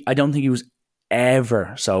don't think he was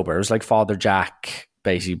ever sober. It was like Father Jack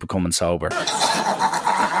basically becoming sober.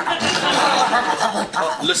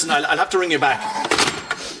 Listen, I'll have to ring you back.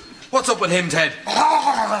 What's up with him, Ted?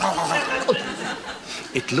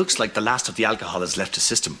 It looks like the last of the alcohol has left his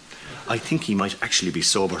system. I think he might actually be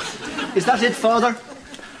sober. Is that it, Father?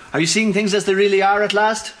 Are you seeing things as they really are at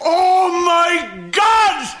last? Oh, my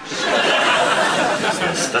God!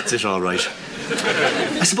 That's it, all right.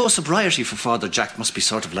 I suppose sobriety for Father Jack must be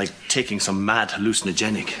sort of like taking some mad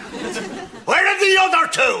hallucinogenic. Where are the other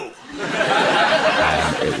two?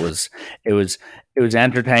 It was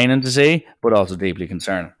entertaining to see, but also deeply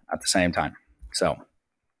concerning at the same time. So,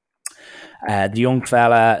 the young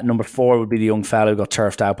fella, number 4 would be the young fella who got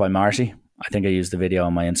turfed out by Marty. I think I used the video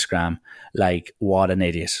on my Instagram. Like, what an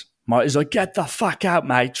idiot. Marty's like, get the fuck out,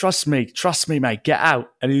 mate. Trust me, mate. Get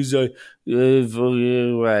out. And he's like,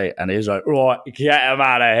 and he's like, right, get him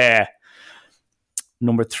out of here.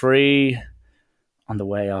 Number 3 on the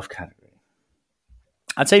way off category.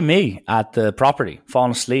 I'd say me at the property,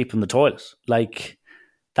 falling asleep in the toilet. Like,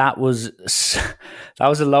 that was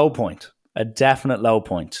a low point, a definite low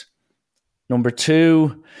point. Number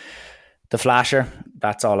 2, the flasher.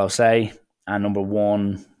 That's all I'll say. And number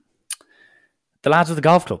 1, the lads with the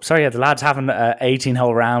golf club. Sorry, the lads having an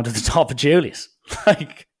 18-hole round at the top of Julius.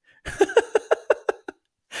 Like,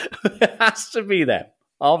 it has to be them,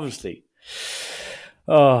 obviously.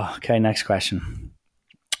 Oh, okay, next question.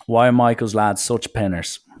 Why are Michael's lads such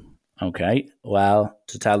pinners? Okay, well,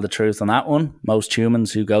 to tell the truth on that one, most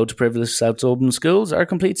humans who go to privileged South Dublin schools are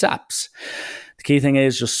complete saps. The key thing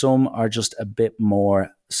is just some are just a bit more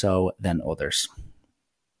so than others.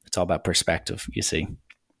 It's all about perspective, you see.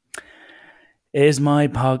 Is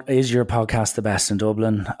your podcast the best in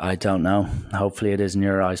Dublin? I don't know. Hopefully it is in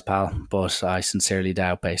your eyes, pal, but I sincerely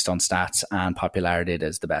doubt based on stats and popularity it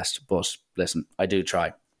is the best. But listen, I do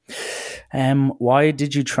try. Why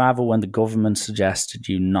did you travel when the government suggested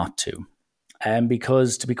you not to?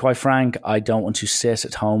 Because, to be quite frank, I don't want to sit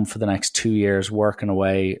at home for the next 2 years working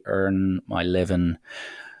away, earn my living,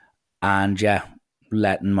 and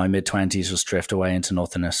letting my mid-20s just drift away into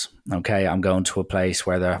nothingness. Okay, I'm going to a place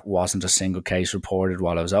where there wasn't a single case reported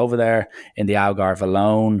while I was over there. In the Algarve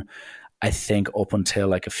alone, I think up until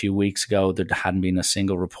like a few weeks ago, there hadn't been a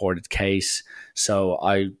single reported case. So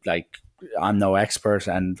I'm no expert,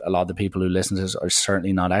 and a lot of the people who listen to this are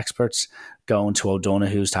certainly not experts. Going to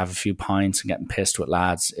O'Donoghue's to have a few pints and getting pissed with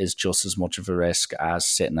lads is just as much of a risk as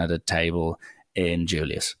sitting at a table in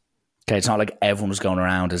Julius. Okay, it's not like everyone was going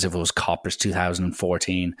around as if it was Coppers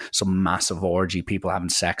 2014, some massive orgy, people having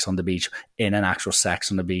sex on the beach, in an actual sex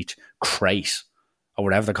on the beach crate, or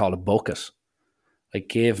whatever they call it, bucket. Like,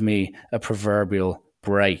 give me a proverbial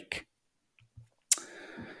break.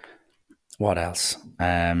 What else?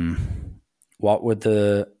 What were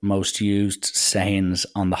the most used sayings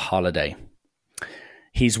on the holiday?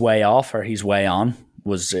 He's way off or he's way on.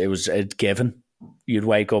 It was a given. You'd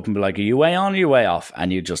wake up and be like, are you way on or are you way off?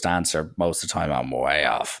 And you'd just answer most of the time, I'm way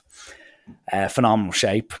off. Phenomenal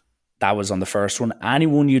shape. That was on the first one.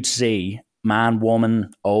 Anyone you'd see, man,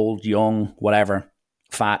 woman, old, young, whatever,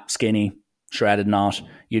 fat, skinny, shredded, not,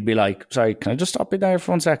 you'd be like, sorry, can I just stop you there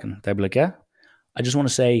for 1 second? They'd be like, yeah. I just want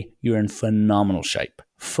to say you're in phenomenal shape.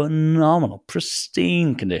 Phenomenal,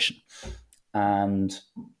 pristine condition. And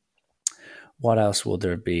what else would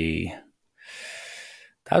there be?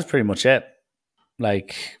 That was pretty much it.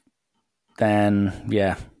 Like, then,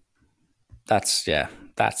 yeah, that's the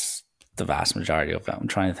vast majority of it. I'm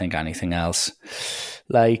trying to think anything else.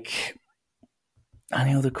 Like,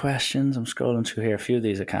 any other questions? I'm scrolling through here. A few of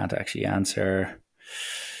these I can't actually answer.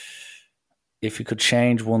 If you could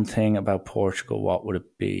change one thing about Portugal, what would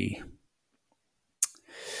it be?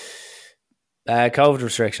 COVID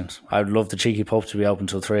restrictions. I would love the cheeky pub to be open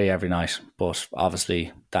till 3 every night, but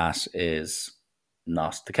obviously that is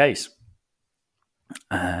not the case.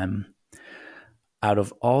 Out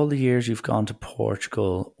of all the years you've gone to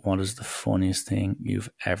Portugal, what is the funniest thing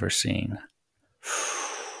you've ever seen?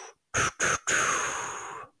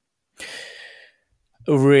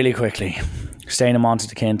 Really quickly, staying in Monte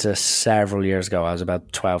de Quinta several years ago. I was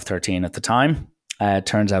about 12, 13 at the time.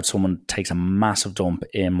 Turns out someone takes a massive dump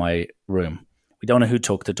in my room. We don't know who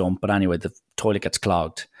took the dump, but anyway, the toilet gets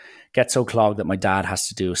clogged. Gets so clogged that my dad has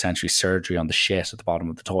to do essentially surgery on the shit at the bottom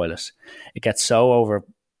of the toilet. It gets so over,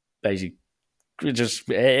 basically,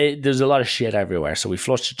 there's a lot of shit everywhere. So we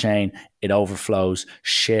flush the chain, it overflows,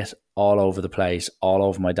 shit all over the place, all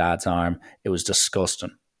over my dad's arm. It was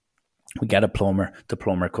disgusting. We get a plumber. The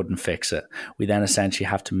plumber couldn't fix it. We then essentially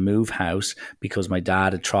have to move house because my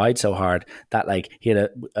dad had tried so hard that, like, he had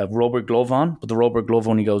a rubber glove on, but the rubber glove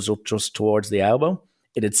only goes up just towards the elbow.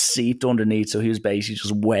 It had seeped underneath, so he was basically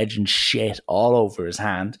just wedging shit all over his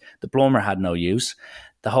hand. The plumber had no use.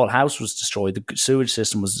 The whole house was destroyed. The sewage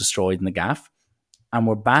system was destroyed in the gaff. And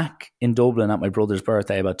we're back in Dublin at my brother's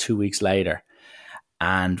birthday about 2 weeks later.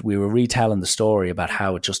 And we were retelling the story about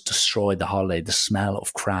how it just destroyed the holiday. The smell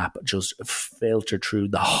of crap just filtered through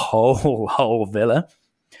the whole villa.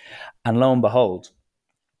 And lo and behold,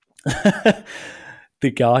 the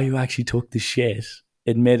guy who actually took the shit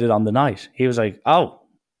admitted on the night. He was like, oh,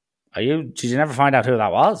 did you never find out who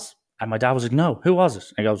that was? And my dad was like, no, who was it?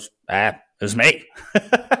 And he goes, it was me.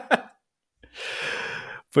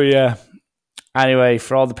 But yeah, anyway,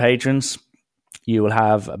 for all the patrons, you will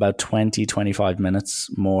have about 20-25 minutes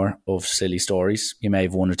more of silly stories. You may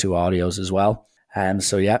have 1 or 2 audios as well.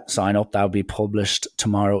 So yeah, sign up. That'll be published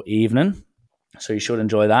tomorrow evening. So you should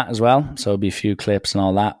enjoy that as well. So it'll be a few clips and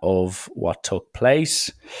all that of what took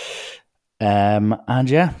place. And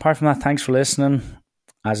yeah, apart from that, thanks for listening.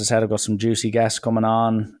 As I said, I've got some juicy guests coming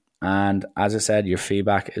on. And as I said, your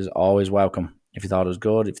feedback is always welcome. If you thought it was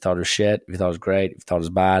good, if you thought it was shit, if you thought it was great, if you thought it was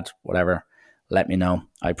bad, whatever, let me know.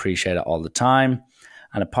 I appreciate it all the time.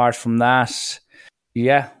 And apart from that,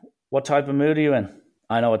 yeah, what type of mood are you in?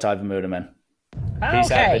 I know what type of mood I'm in.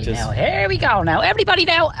 Peace out, bitches. Now here we go now. Everybody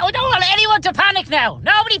now, I don't want anyone to panic now.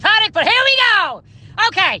 Nobody panic, but here we go.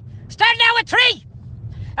 Okay, start now at 3.